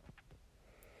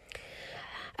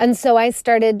 And so I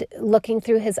started looking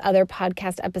through his other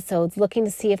podcast episodes, looking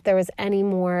to see if there was any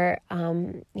more,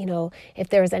 if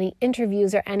there was any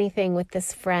interviews or anything with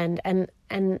this friend. And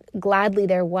gladly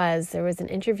there was an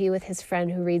interview with his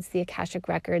friend who reads the Akashic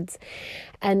Records.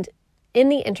 And in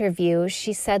the interview,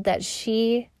 she said that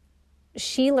she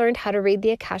learned how to read the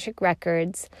Akashic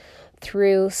Records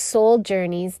through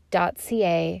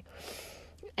souljourneys.ca.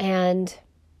 And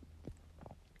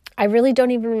I really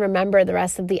don't even remember the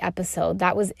rest of the episode.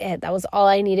 That was it. That was all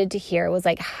I needed to hear. It was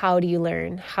like, how do you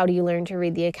learn? How do you learn to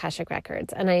read the Akashic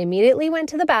Records? And I immediately went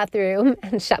to the bathroom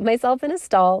and shut myself in a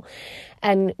stall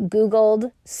and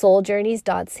Googled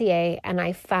souljourneys.ca, and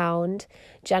I found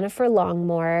Jennifer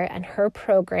Longmore and her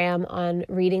program on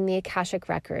reading the Akashic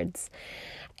Records.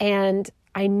 And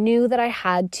I knew that I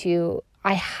had to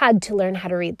learn how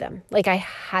to read them. Like I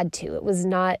had to. It was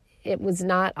not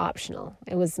optional.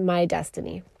 It was my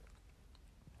destiny.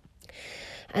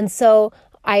 And so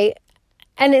and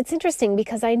it's interesting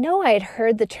because I know I had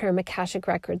heard the term Akashic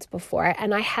Records before,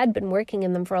 and I had been working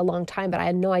in them for a long time, but I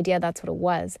had no idea that's what it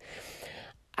was.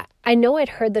 I know I'd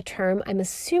heard the term. I'm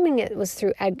assuming it was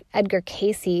through Edgar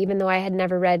Cayce, even though I had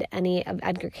never read any of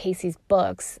Edgar Cayce's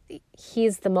books.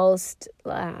 He's the most,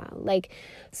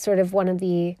 sort of one of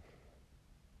the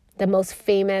most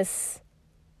famous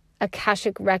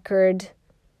Akashic Record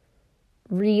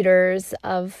readers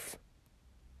of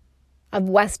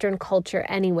Western culture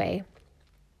anyway.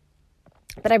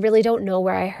 But I really don't know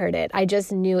where I heard it. I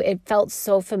just knew it felt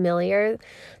so familiar,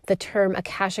 the term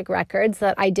Akashic Records,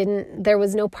 that there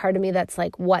was no part of me that's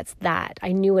like, what's that?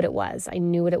 I knew what it was,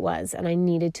 and I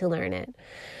needed to learn it.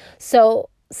 So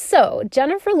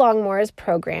Jennifer Longmore's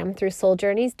program through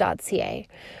souljourneys.ca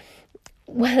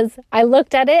I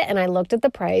looked at it and I looked at the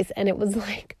price, and it was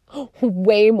like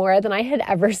way more than I had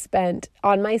ever spent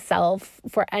on myself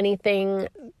for anything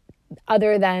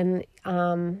other than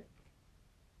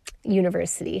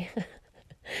university.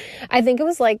 I think it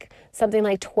was like something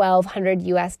like $1,200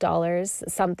 US,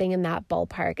 something in that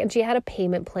ballpark. And she had a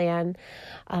payment plan,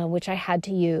 which I had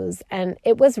to use. And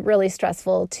it was really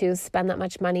stressful to spend that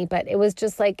much money, but it was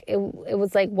just like, it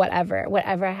was like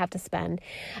whatever I have to spend.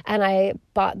 And I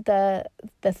bought the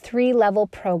 3-level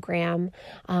program,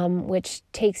 which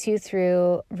takes you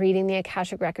through reading the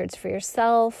Akashic Records for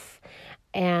yourself,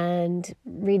 and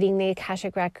reading the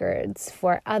Akashic Records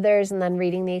for others, and then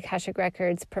reading the Akashic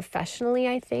Records professionally,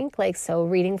 I think. Like, so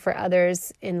reading for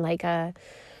others in like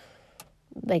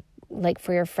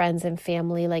for your friends and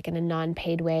family, like in a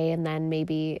non-paid way. And then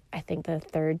maybe I think the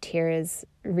 3rd tier is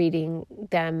reading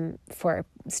them for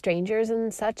strangers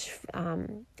and such,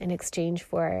 in exchange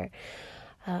for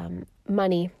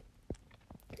money.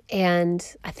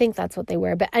 And I think that's what they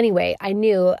were. But anyway, I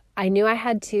knew I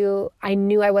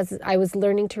was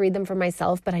learning to read them for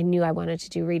myself, but I knew I wanted to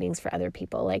do readings for other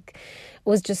people. Like, it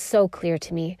was just so clear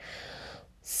to me.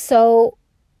 So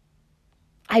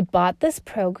I bought this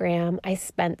program, I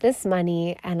spent this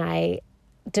money, and I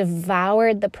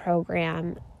devoured the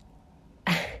program.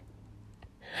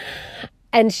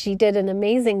 And she did an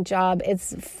amazing job.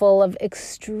 It's full of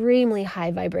extremely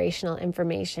high vibrational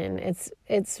information.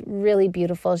 It's really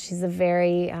beautiful. She's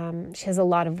she has a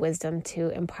lot of wisdom to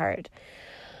impart.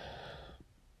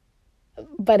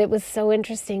 But it was so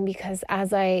interesting because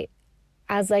as I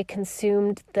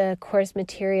consumed the course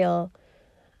material,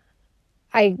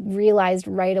 I realized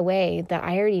right away that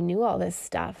I already knew all this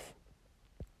stuff.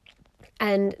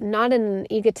 And not in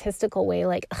an egotistical way,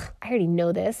 like, I already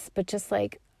know this, but just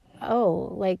like,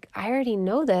 oh, like, I already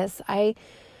know this. I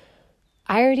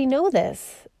already know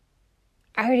this.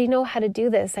 I already know how to do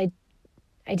this. I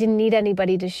didn't need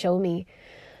anybody to show me.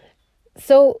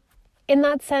 So in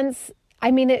that sense, I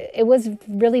mean, it was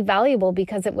really valuable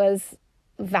because it was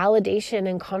validation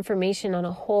and confirmation on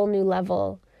a whole new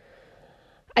level.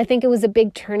 I think it was a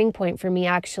big turning point for me,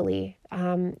 actually,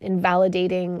 in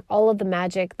validating all of the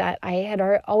magic that I had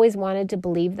always wanted to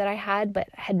believe that I had, but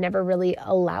had never really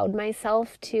allowed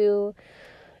myself to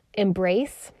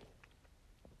embrace.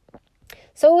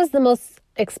 So it was the most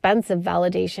expensive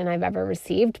validation I've ever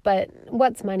received, but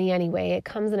what's money anyway? It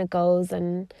comes and it goes,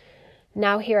 and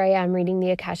now here I am reading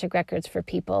the Akashic Records for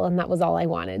people, and that was all I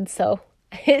wanted. So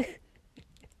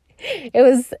It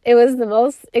was the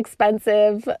most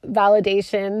expensive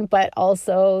validation, but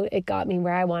also it got me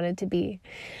where I wanted to be.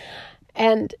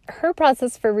 And her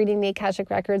process for reading the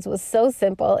Akashic Records was so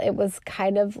simple. It was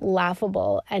kind of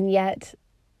laughable, and yet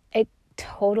it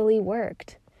totally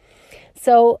worked.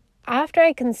 So after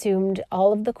I consumed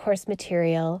all of the course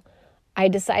material, I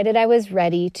decided I was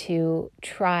ready to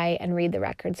try and read the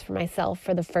records for myself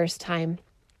for the first time.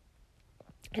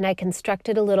 And I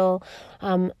constructed a little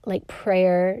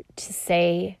prayer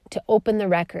to open the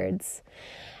records.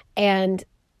 And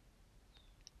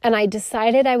I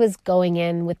decided I was going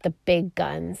in with the big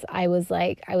guns. I was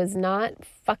not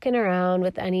fucking around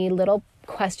with any little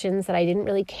questions that I didn't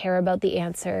really care about the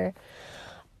answer.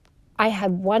 I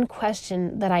had one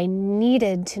question that I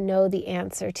needed to know the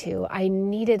answer to. I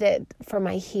needed it for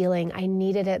my healing. I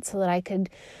needed it so that I could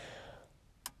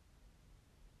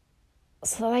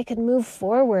move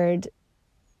forward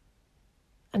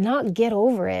and not get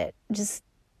over it. Just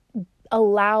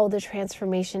allow the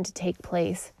transformation to take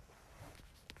place.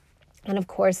 And of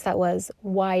course, that was,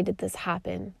 why did this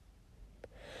happen?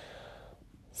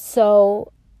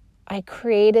 So I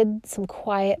created some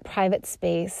quiet, private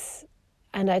space,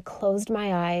 and I closed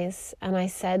my eyes, and I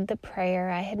said the prayer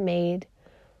I had made.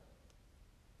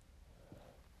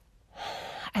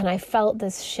 And I felt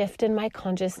this shift in my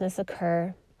consciousness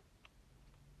occur.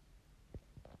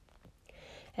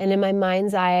 And in my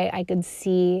mind's eye, I could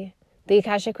see the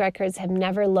Akashic Records have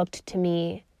never looked to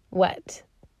me like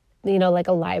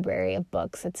a library of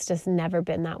books. It's just never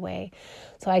been that way.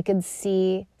 So I could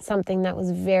see something that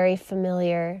was very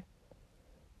familiar.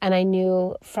 And I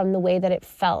knew from the way that it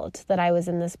felt that I was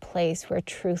in this place where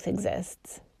truth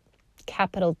exists.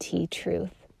 Capital T,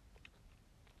 truth.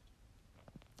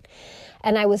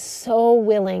 And I was so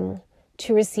willing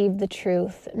to receive the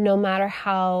truth, no matter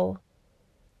how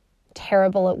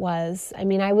terrible it was. I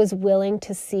mean, I was willing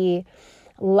to see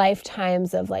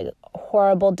lifetimes of like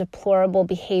horrible, deplorable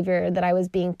behavior that I was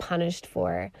being punished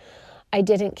for. I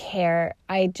didn't care.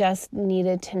 I just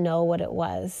needed to know what it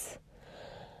was.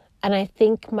 And I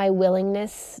think my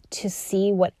willingness to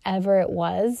see whatever it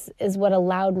was is what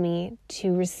allowed me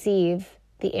to receive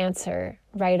the answer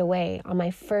right away on my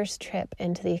first trip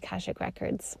into the Akashic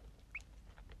Records.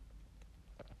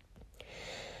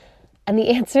 And the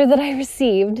answer that I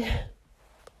received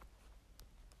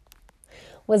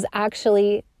was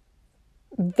actually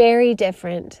Very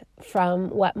different from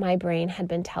what my brain had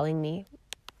been telling me.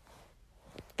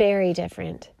 Very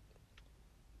different.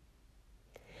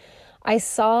 I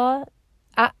saw,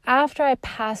 after I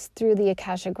passed through the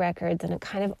Akashic Records and it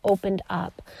kind of opened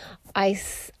up, I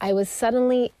was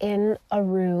suddenly in a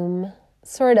room,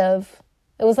 sort of.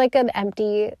 It was like an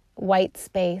empty white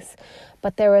space,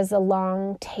 but there was a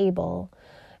long table,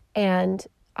 and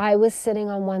I was sitting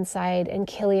on one side and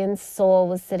Killian's soul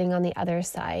was sitting on the other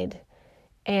side.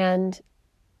 And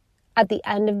at the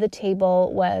end of the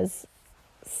table was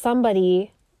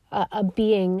somebody, a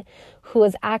being who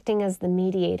was acting as the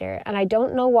mediator. And I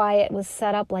don't know why it was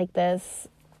set up like this.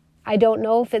 I don't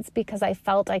know if it's because I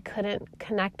felt I couldn't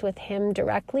connect with him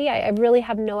directly. I really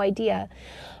have no idea.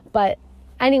 But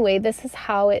anyway, this is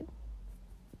how it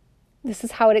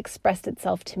expressed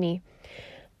itself to me.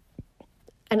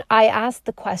 And I asked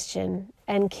the question,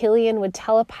 and Killian would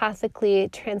telepathically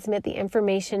transmit the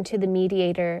information to the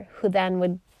mediator, who then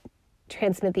would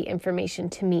transmit the information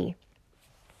to me.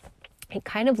 It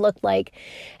kind of looked like,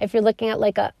 if you're looking at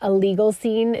like a legal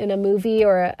scene in a movie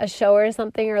or a show or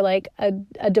something, or like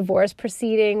a divorce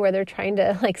proceeding where they're trying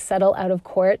to like settle out of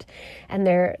court, and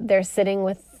they're sitting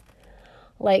with,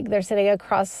 like, they're sitting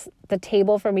across the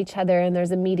table from each other, and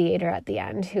there's a mediator at the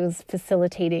end who's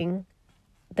facilitating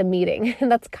the meeting.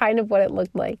 And that's kind of what it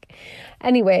looked like.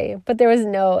 Anyway, but there was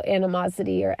no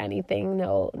animosity or anything,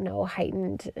 no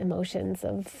heightened emotions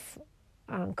of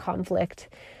conflict.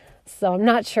 So I'm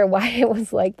not sure why it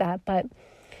was like that, but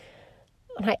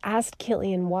when I asked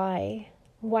Killian why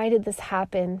did this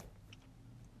happen,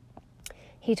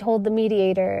 he told the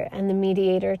mediator, and the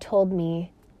mediator told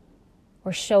me,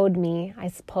 or showed me, I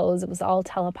suppose, it was all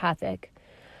telepathic,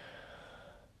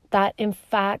 that in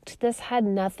fact this had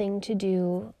nothing to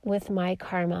do with my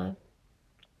karma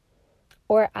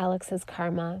or Alex's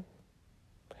karma.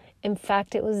 In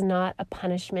fact, it was not a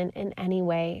punishment in any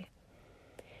way.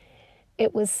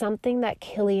 It was something that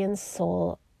Killian's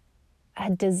soul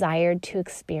had desired to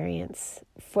experience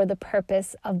for the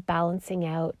purpose of balancing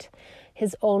out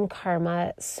his own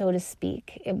karma, so to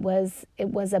speak. It was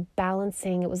a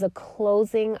balancing, it was a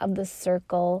closing of the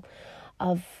circle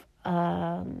of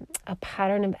a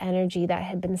pattern of energy that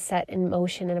had been set in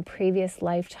motion in a previous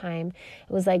lifetime.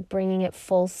 It was like bringing it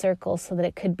full circle so that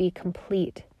it could be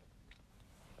complete.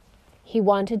 He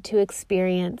wanted to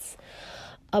experience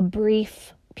a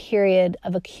brief period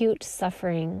of acute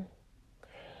suffering.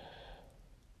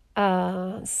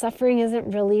 Suffering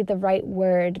isn't really the right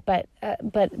word, but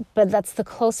that's the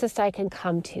closest I can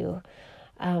come to.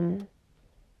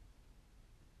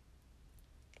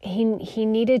 He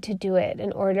needed to do it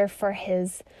in order for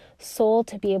his soul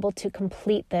to be able to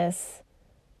complete this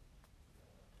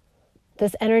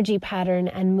energy pattern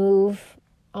and move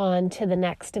on to the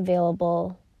next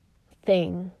available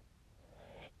thing.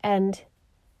 And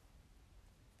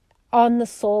on the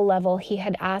soul level, he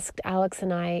had asked Alex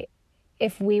and I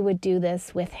if we would do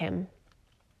this with him.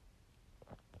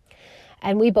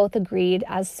 And we both agreed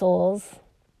as souls.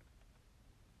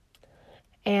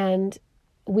 And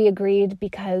we agreed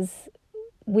because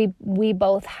we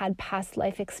both had past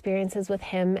life experiences with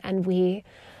him, and we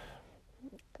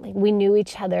knew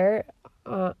each other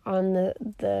on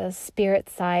the spirit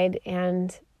side,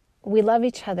 and we love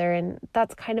each other, and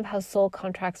that's kind of how soul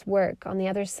contracts work. On the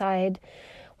other side,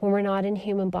 when we're not in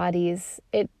human bodies,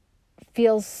 it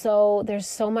feels there's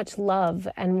so much love,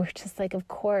 and we're just like, of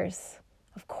course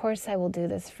I will do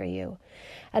this for you.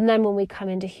 And then when we come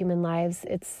into human lives,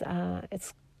 it's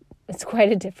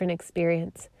quite a different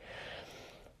experience.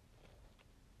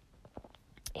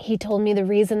 He told me the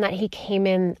reason that he came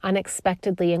in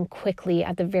unexpectedly and quickly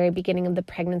at the very beginning of the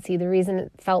pregnancy, the reason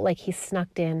it felt like he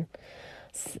snuck in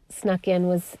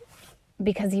was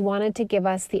because he wanted to give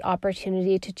us the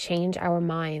opportunity to change our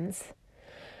minds.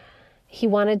 He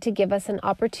wanted to give us an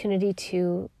opportunity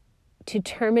to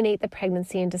terminate the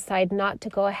pregnancy and decide not to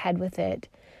go ahead with it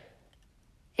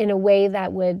in a way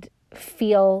that would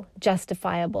feel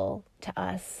justifiable to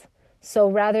us. So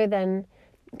rather than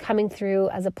coming through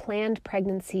as a planned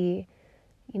pregnancy,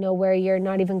 where you're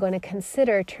not even going to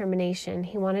consider termination,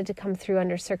 he wanted to come through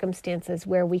under circumstances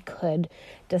where we could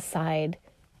decide,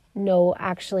 no,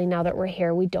 actually, now that we're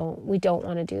here, we don't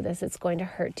want to do this. It's going to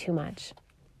hurt too much.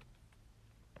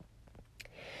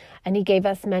 And he gave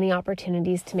us many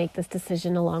opportunities to make this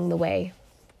decision along the way.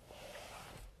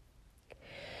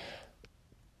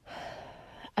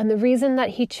 And the reason that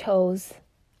he chose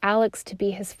Alex to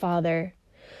be his father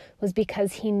was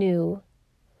because he knew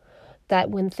that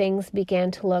when things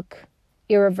began to look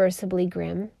irreversibly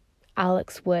grim,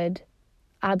 Alex would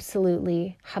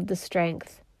absolutely have the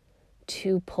strength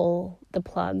to pull the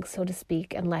plug, so to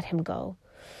speak, and let him go.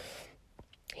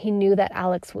 He knew that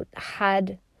Alex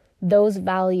had those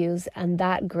values and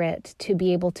that grit to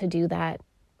be able to do that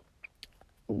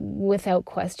without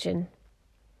question.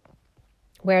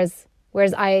 Whereas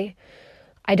I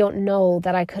don't know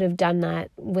that I could have done that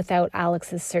without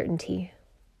Alex's certainty.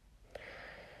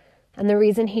 And the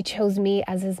reason he chose me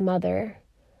as his mother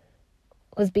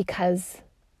was because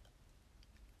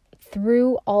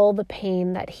through all the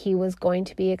pain that he was going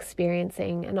to be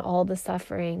experiencing and all the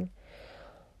suffering,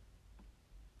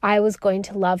 I was going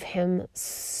to love him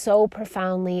so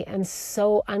profoundly and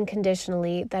so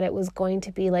unconditionally that it was going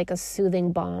to be like a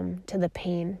soothing balm to the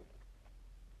pain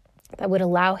that would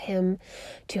allow him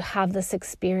to have this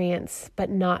experience but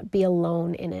not be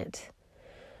alone in it.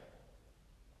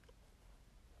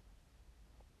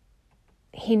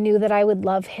 He knew that I would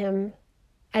love him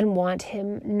and want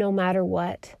him no matter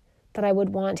what, that I would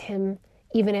want him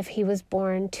even if he was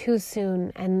born too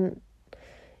soon, and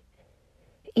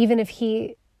even if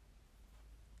he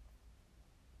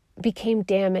became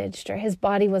damaged or his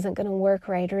body wasn't going to work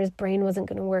right or his brain wasn't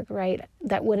going to work right,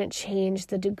 that wouldn't change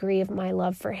the degree of my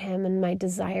love for him and my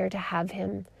desire to have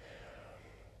him.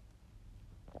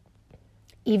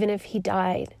 Even if he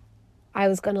died, I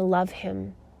was going to love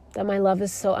him. That my love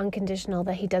is so unconditional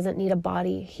that he doesn't need a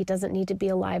body. He doesn't need to be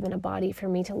alive in a body for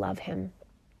me to love him.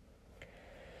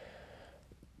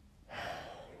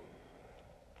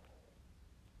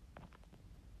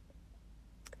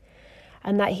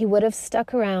 And that he would have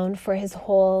stuck around for his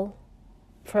whole,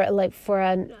 for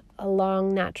a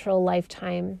long natural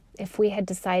lifetime if we had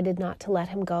decided not to let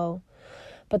him go.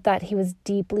 But that he was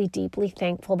deeply, deeply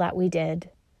thankful that we did.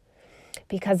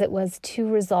 Because it was to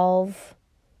resolve,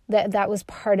 that was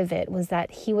part of it, was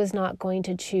that he was not going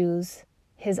to choose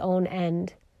his own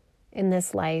end in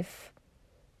this life.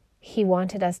 He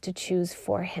wanted us to choose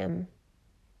for him.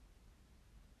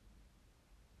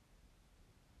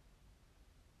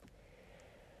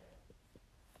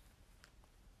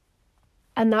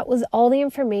 And that was all the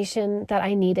information that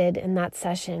I needed in that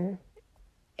session.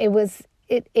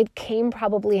 It came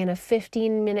probably in a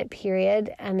 15-minute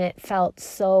period, and it felt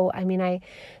so,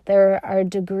 there are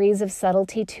degrees of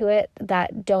subtlety to it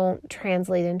that don't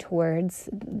translate into words,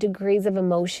 degrees of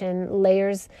emotion,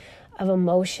 layers of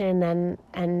emotion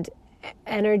and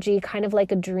energy, kind of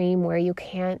like a dream where you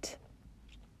can't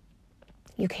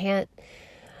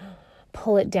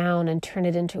pull it down and turn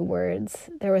it into words.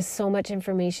 There was so much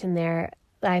information there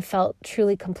that I felt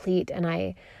truly complete, and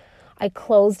I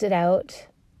closed it out.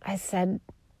 I said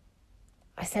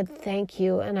thank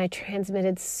you, and I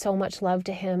transmitted so much love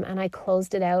to him, and I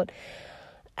closed it out,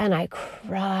 and I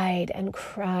cried and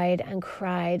cried and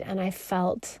cried, and I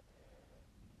felt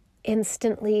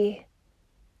instantly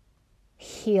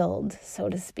healed, so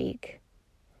to speak.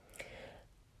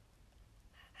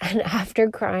 And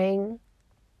after crying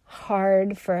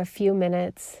hard for a few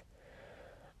minutes,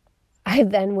 I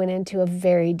then went into a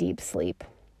very deep sleep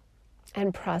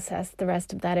and processed the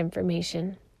rest of that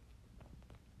information.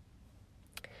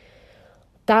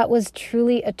 That was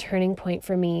truly a turning point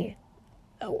for me.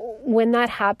 When that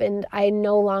happened, it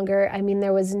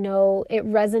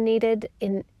resonated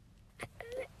in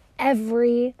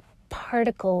every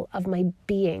particle of my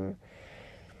being.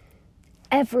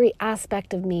 Every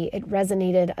aspect of me, it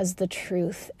resonated as the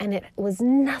truth, and it was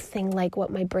nothing like what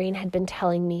my brain had been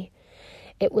telling me.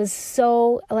 It was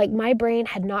so, my brain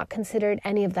had not considered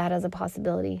any of that as a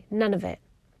possibility. None of it.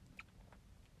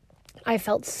 I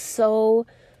felt so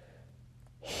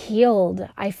healed.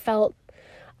 I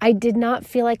did not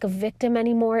feel like a victim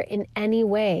anymore in any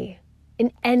way.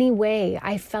 In any way.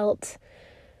 I felt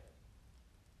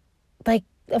like,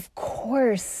 of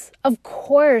course,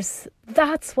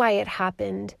 that's why it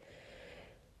happened.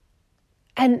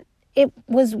 And it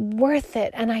was worth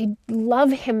it. And I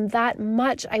love him that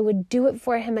much. I would do it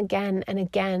for him again and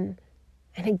again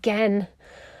and again.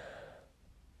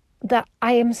 That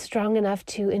I am strong enough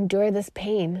to endure this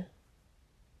pain.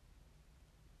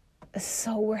 It's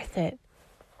so worth it.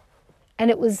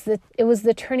 And it was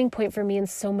the turning point for me in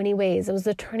so many ways. It was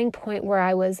the turning point where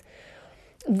I was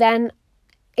then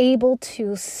able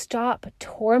to stop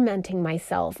tormenting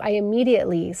myself. I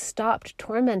immediately stopped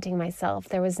tormenting myself.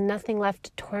 There was nothing left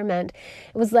to torment.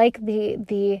 It was like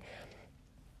the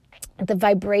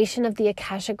vibration of the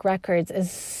Akashic Records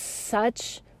is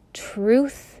such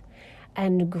truth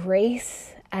and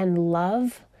grace and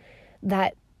love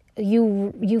that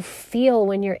you feel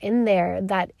when you're in there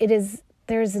that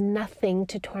there's nothing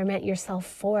to torment yourself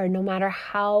for, no matter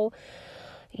how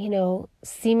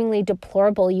seemingly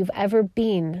deplorable you've ever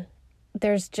been.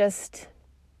 There's just,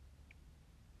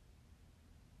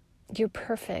 you're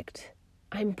perfect.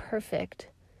 I'm perfect.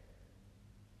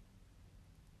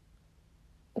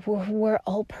 we're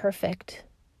all perfect.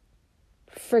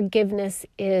 Forgiveness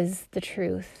is the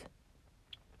truth.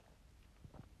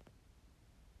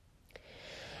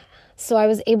 So I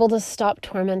was able to stop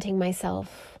tormenting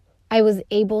myself. I was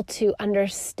able to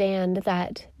understand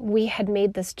that we had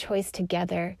made this choice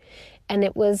together, and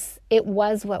it was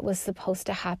what was supposed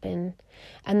to happen,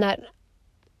 and that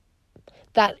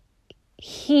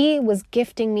he was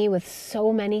gifting me with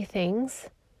so many things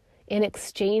in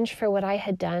exchange for what I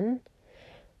had done,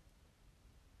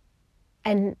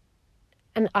 and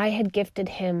I had gifted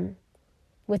him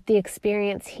with the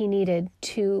experience he needed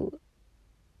to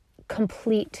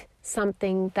complete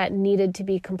something that needed to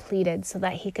be completed so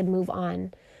that he could move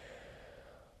on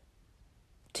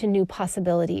to new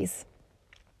possibilities.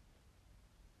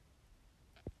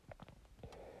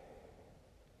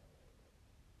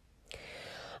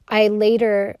 I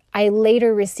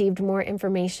later received more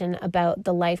information about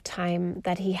the lifetime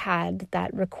that he had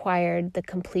that required the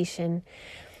completion.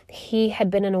 He had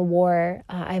been in a war,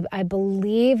 I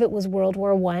believe it was World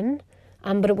War I,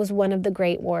 but it was one of the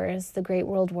Great Wars, the Great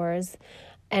World Wars.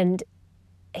 And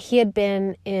he had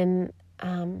been in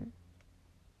in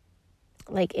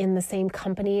the same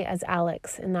company as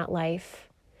Alex in that life.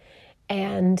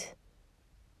 And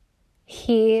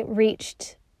Killian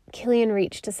reached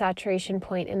a saturation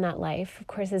point in that life. Of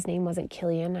course, his name wasn't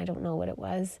Killian. I don't know what it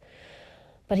was.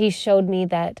 But he showed me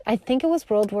that, I think it was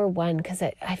World War I, because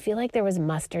I feel like there was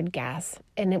mustard gas.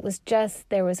 And it was just,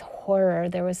 there was horror.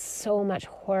 There was so much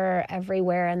horror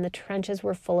everywhere. And the trenches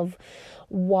were full of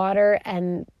water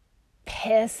and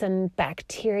piss and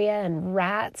bacteria and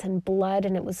rats and blood.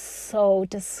 And it was so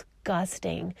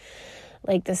disgusting.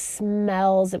 Like the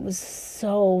smells, it was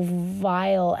so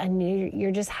vile, and you're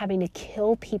just having to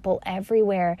kill people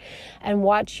everywhere and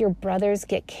watch your brothers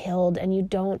get killed, and you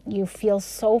feel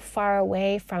so far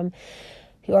away from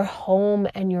your home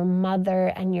and your mother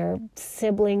and your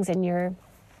siblings and your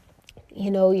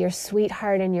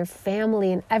sweetheart and your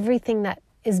family and everything that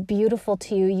is beautiful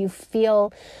to you. You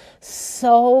feel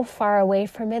so far away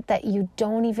from it that you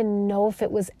don't even know if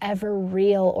it was ever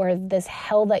real, or if this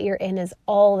hell that you're in is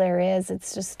all there is.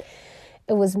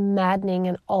 It was maddening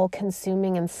and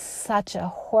all-consuming and such a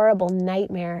horrible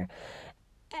nightmare.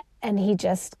 And he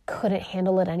just couldn't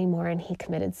handle it anymore, and he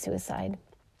committed suicide.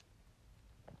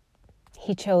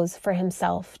 He chose for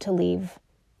himself to leave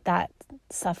that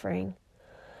suffering.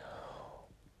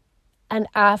 And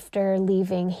after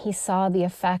leaving, he saw the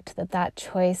effect that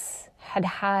choice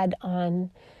had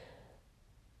on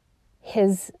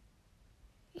his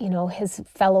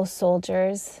fellow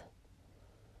soldiers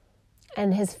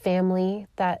and his family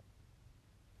that,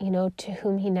 to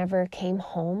whom he never came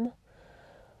home.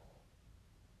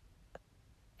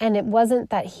 And it wasn't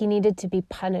that he needed to be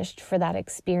punished for that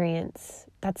experience.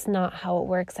 That's not how it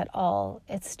works at all.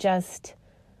 It's just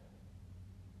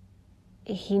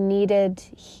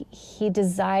he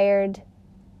desired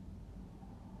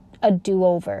a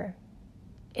do-over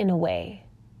in a way.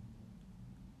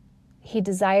 He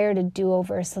desired a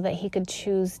do-over so that he could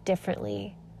choose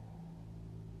differently,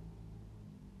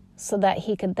 so that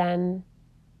he could then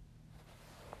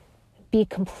be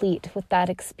complete with that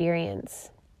experience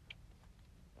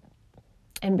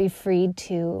and be freed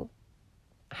to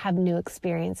have new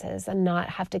experiences and not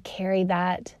have to carry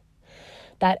that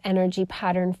energy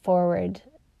pattern forward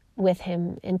with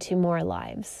him into more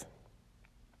lives.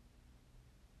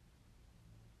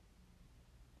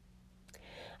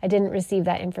 I didn't receive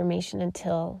that information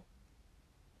until,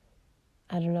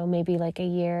 I don't know, maybe like a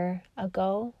year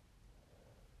ago.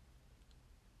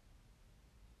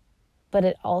 But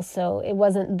it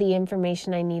wasn't the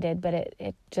information I needed, but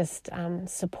it just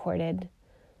supported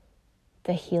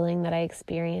the healing that I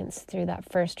experienced through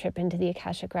that first trip into the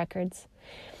Akashic Records.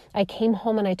 I came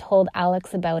home and I told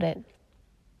Alex about it.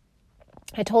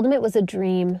 I told him it was a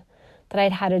dream, that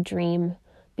I'd had a dream,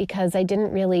 because I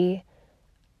didn't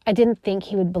think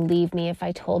he would believe me if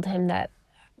I told him that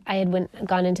I had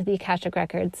gone into the Akashic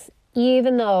Records.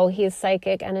 Even though he is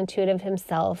psychic and intuitive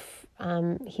himself,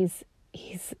 he's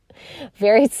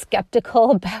very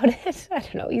skeptical about it. I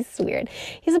don't know, he's weird.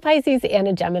 He's a Pisces and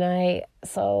a Gemini,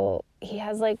 so he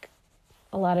has like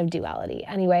a lot of duality.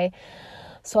 Anyway,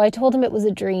 so I told him it was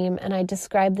a dream, and I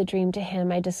described the dream to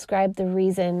him. I described the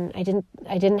reason. I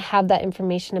didn't have that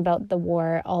information about the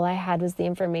war. All I had was the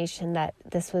information that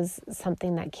this was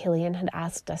something that Killian had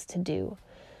asked us to do,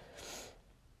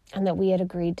 and that we had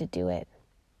agreed to do it,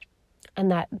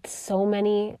 and that so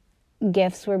many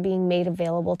gifts were being made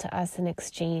available to us in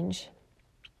exchange.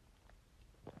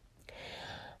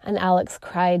 And Alex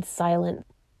cried silent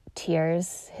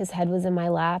tears. His head was in my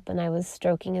lap, and I was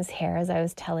stroking his hair as I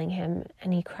was telling him,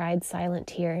 and he cried silent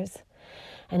tears.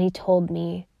 And he told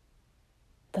me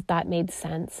that made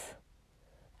sense,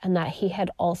 and that he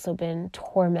had also been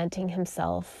tormenting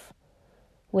himself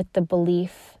with the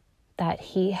belief that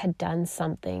he had done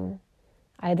something,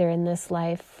 either in this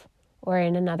life or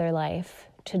in another life,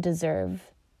 to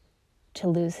deserve to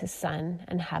lose his son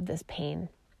and have this pain.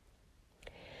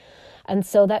 And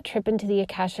so that trip into the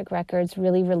Akashic Records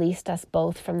really released us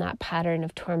both from that pattern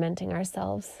of tormenting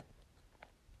ourselves.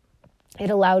 It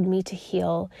allowed me to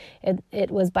heal.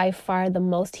 It was by far the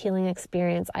most healing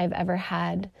experience I've ever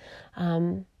had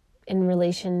in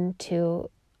relation to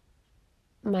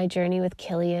my journey with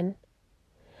Killian.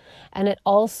 And it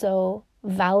also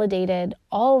validated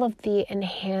all of the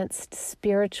enhanced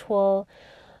spiritual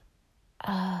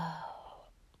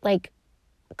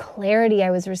clarity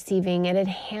I was receiving. It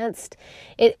enhanced,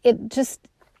 it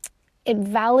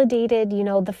validated,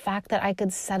 the fact that I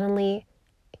could suddenly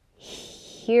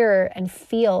hear and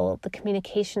feel the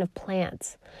communication of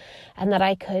plants, and that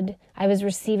I was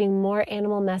receiving more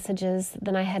animal messages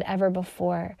than I had ever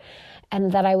before,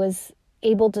 and that I was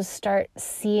able to start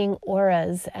seeing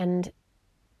auras, and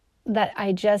that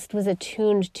I just was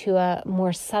attuned to a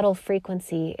more subtle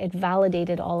frequency. It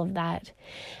validated all of that.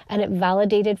 And it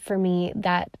validated for me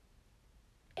that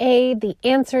the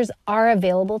answers are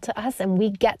available to us and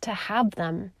we get to have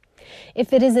them.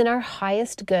 If it is in our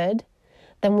highest good,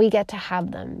 then we get to have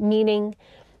them. Meaning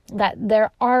that there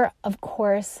are, of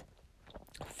course,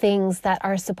 things that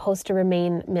are supposed to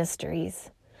remain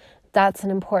mysteries. That's an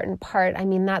important part. I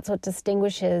mean, that's what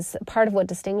part of what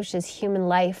distinguishes human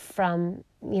life from,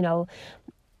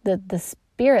 the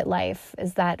spirit life,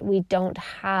 is that we don't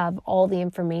have all the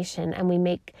information, and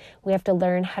we have to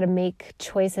learn how to make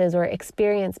choices or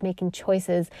experience making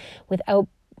choices without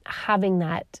having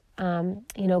that,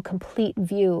 complete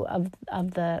view of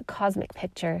the cosmic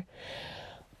picture.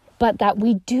 But that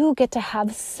we do get to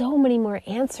have so many more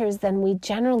answers than we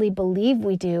generally believe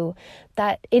we do,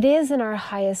 that it is in our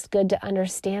highest good to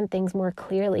understand things more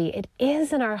clearly. It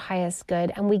is in our highest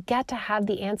good, and we get to have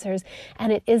the answers,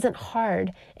 and it isn't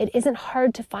hard. It isn't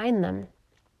hard to find them.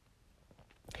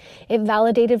 It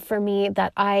validated for me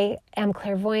that I am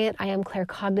clairvoyant, I am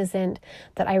claircognizant,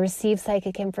 that I receive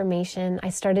psychic information. I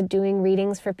started doing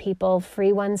readings for people,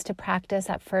 free ones to practice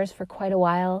at first for quite a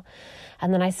while.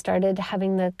 And then I started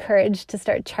having the courage to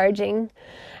start charging.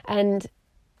 And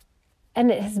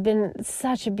it has been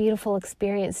such a beautiful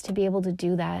experience to be able to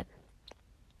do that.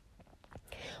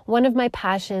 One of my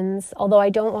passions, although I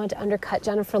don't want to undercut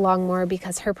Jennifer Longmore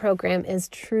because her program is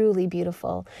truly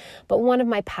beautiful, but one of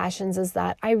my passions is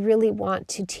that I really want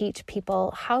to teach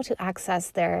people how to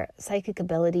access their psychic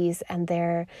abilities and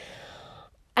the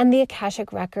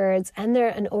Akashic Records and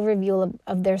an overview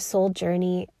of their soul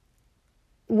journey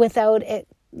without it,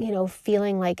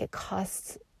 feeling like it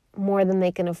costs more than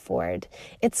they can afford.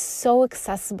 It's so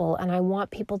accessible, and I want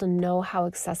people to know how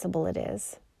accessible it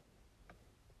is.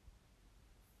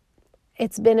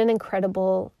 It's been an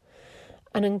incredible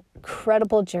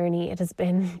journey. It has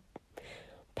been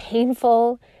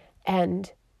painful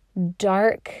and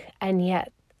dark, and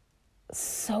yet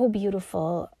so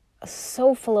beautiful,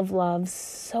 so full of love,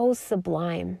 so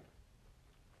sublime.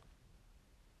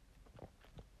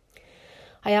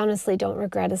 I honestly don't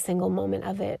regret a single moment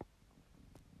of it.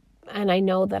 And I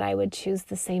know that I would choose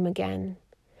the same again,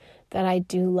 that I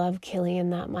do love Killian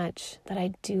that much, that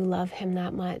I do love him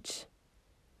that much.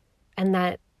 And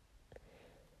that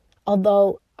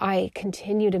although I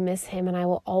continue to miss him, and I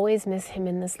will always miss him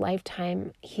in this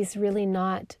lifetime, he's really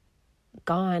not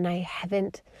gone. I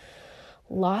haven't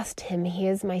lost him. He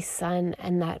is my son,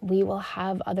 and that we will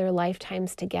have other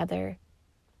lifetimes together.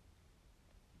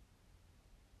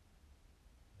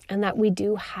 And that we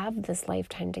do have this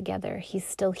lifetime together. He's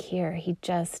still here. He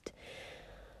just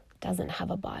doesn't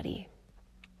have a body.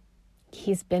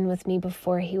 He's been with me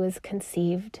before he was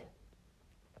conceived.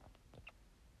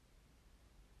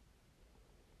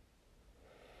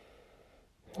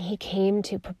 He came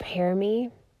to prepare me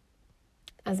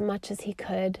as much as he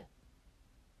could.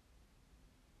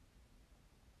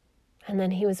 And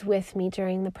then he was with me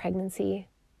during the pregnancy.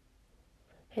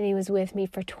 And he was with me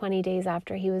for 20 days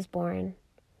after he was born.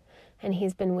 And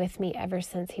he's been with me ever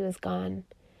since he was gone.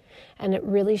 And it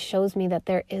really shows me that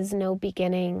there is no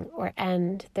beginning or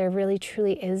end. There really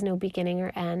truly is no beginning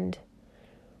or end.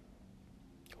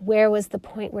 Where was the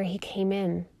point where he came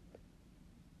in?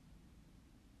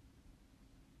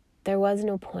 There was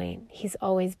no point. He's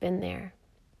always been there.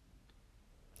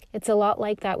 It's a lot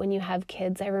like that when you have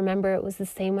kids. I remember it was the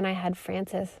same when I had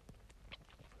Francis.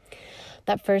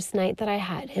 That first night that I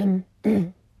had him,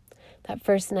 that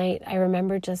first night, I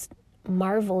remember just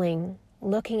marveling,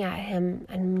 looking at him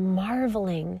and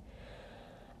marveling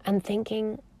and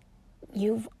thinking,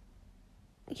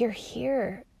 you're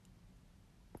here.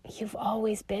 You've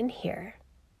always been here.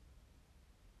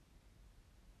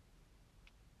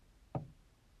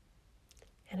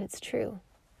 And it's true.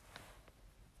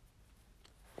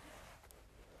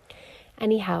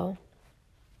 Anyhow,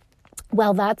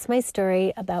 well, that's my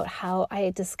story about how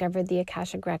I discovered the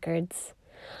Akashic Records.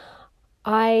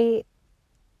 I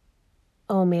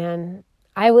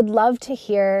would love to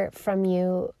hear from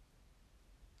you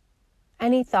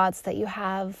any thoughts that you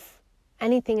have,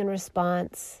 anything in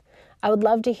response. I would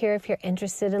love to hear if you're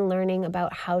interested in learning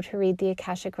about how to read the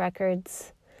Akashic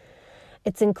Records.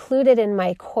 It's included in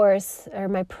my course or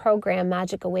my program,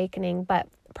 Magic Awakening, but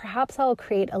perhaps I'll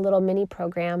create a little mini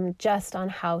program just on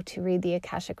how to read the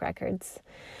Akashic Records.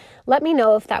 Let me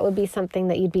know if that would be something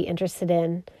that you'd be interested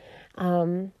in.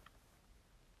 And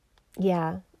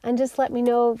just let me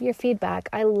know your feedback.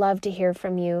 I love to hear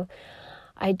from you.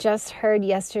 I just heard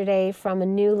yesterday from a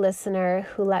new listener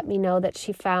who let me know that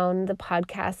she found the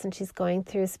podcast and she's going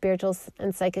through spiritual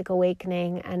and psychic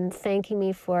awakening and thanking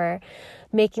me for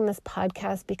making this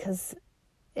podcast because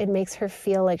it makes her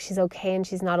feel like she's okay and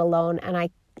she's not alone. And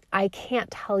I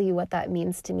can't tell you what that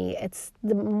means to me. It's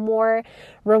the more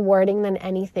rewarding than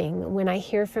anything when I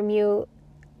hear from you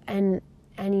and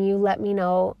you let me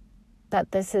know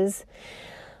that this is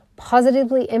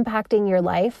positively impacting your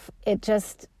life. It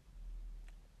just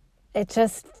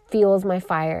fuels my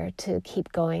fire to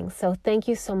keep going. So thank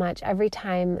you so much. Every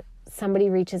time somebody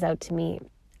reaches out to me,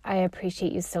 I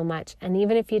appreciate you so much. And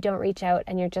even if you don't reach out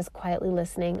and you're just quietly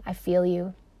listening, I feel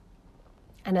you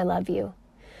and I love you.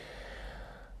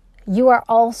 You are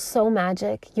all so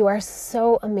magic. You are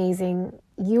so amazing.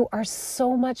 You are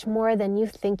so much more than you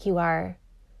think you are.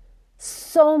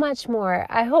 So much more.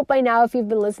 I hope by now, if you've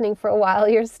been listening for a while,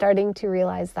 you're starting to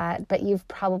realize that, but you've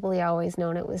probably always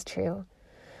known it was true.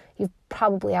 You've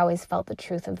probably always felt the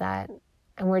truth of that.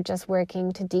 And we're just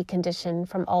working to decondition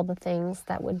from all the things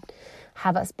that would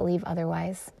have us believe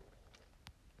otherwise.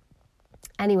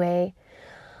 Anyway,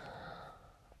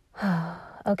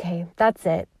 okay, that's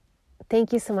it.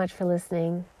 Thank you so much for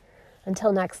listening.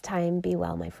 Until next time, be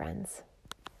well, my friends.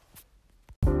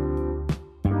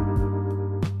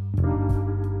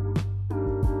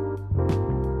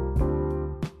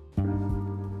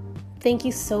 Thank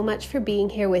you so much for being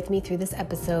here with me through this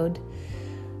episode.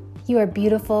 You are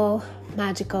beautiful,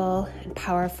 magical, and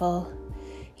powerful.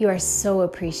 You are so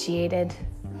appreciated.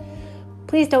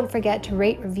 Please don't forget to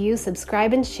rate, review,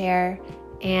 subscribe, and share.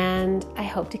 And I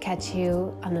hope to catch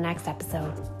you on the next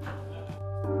episode.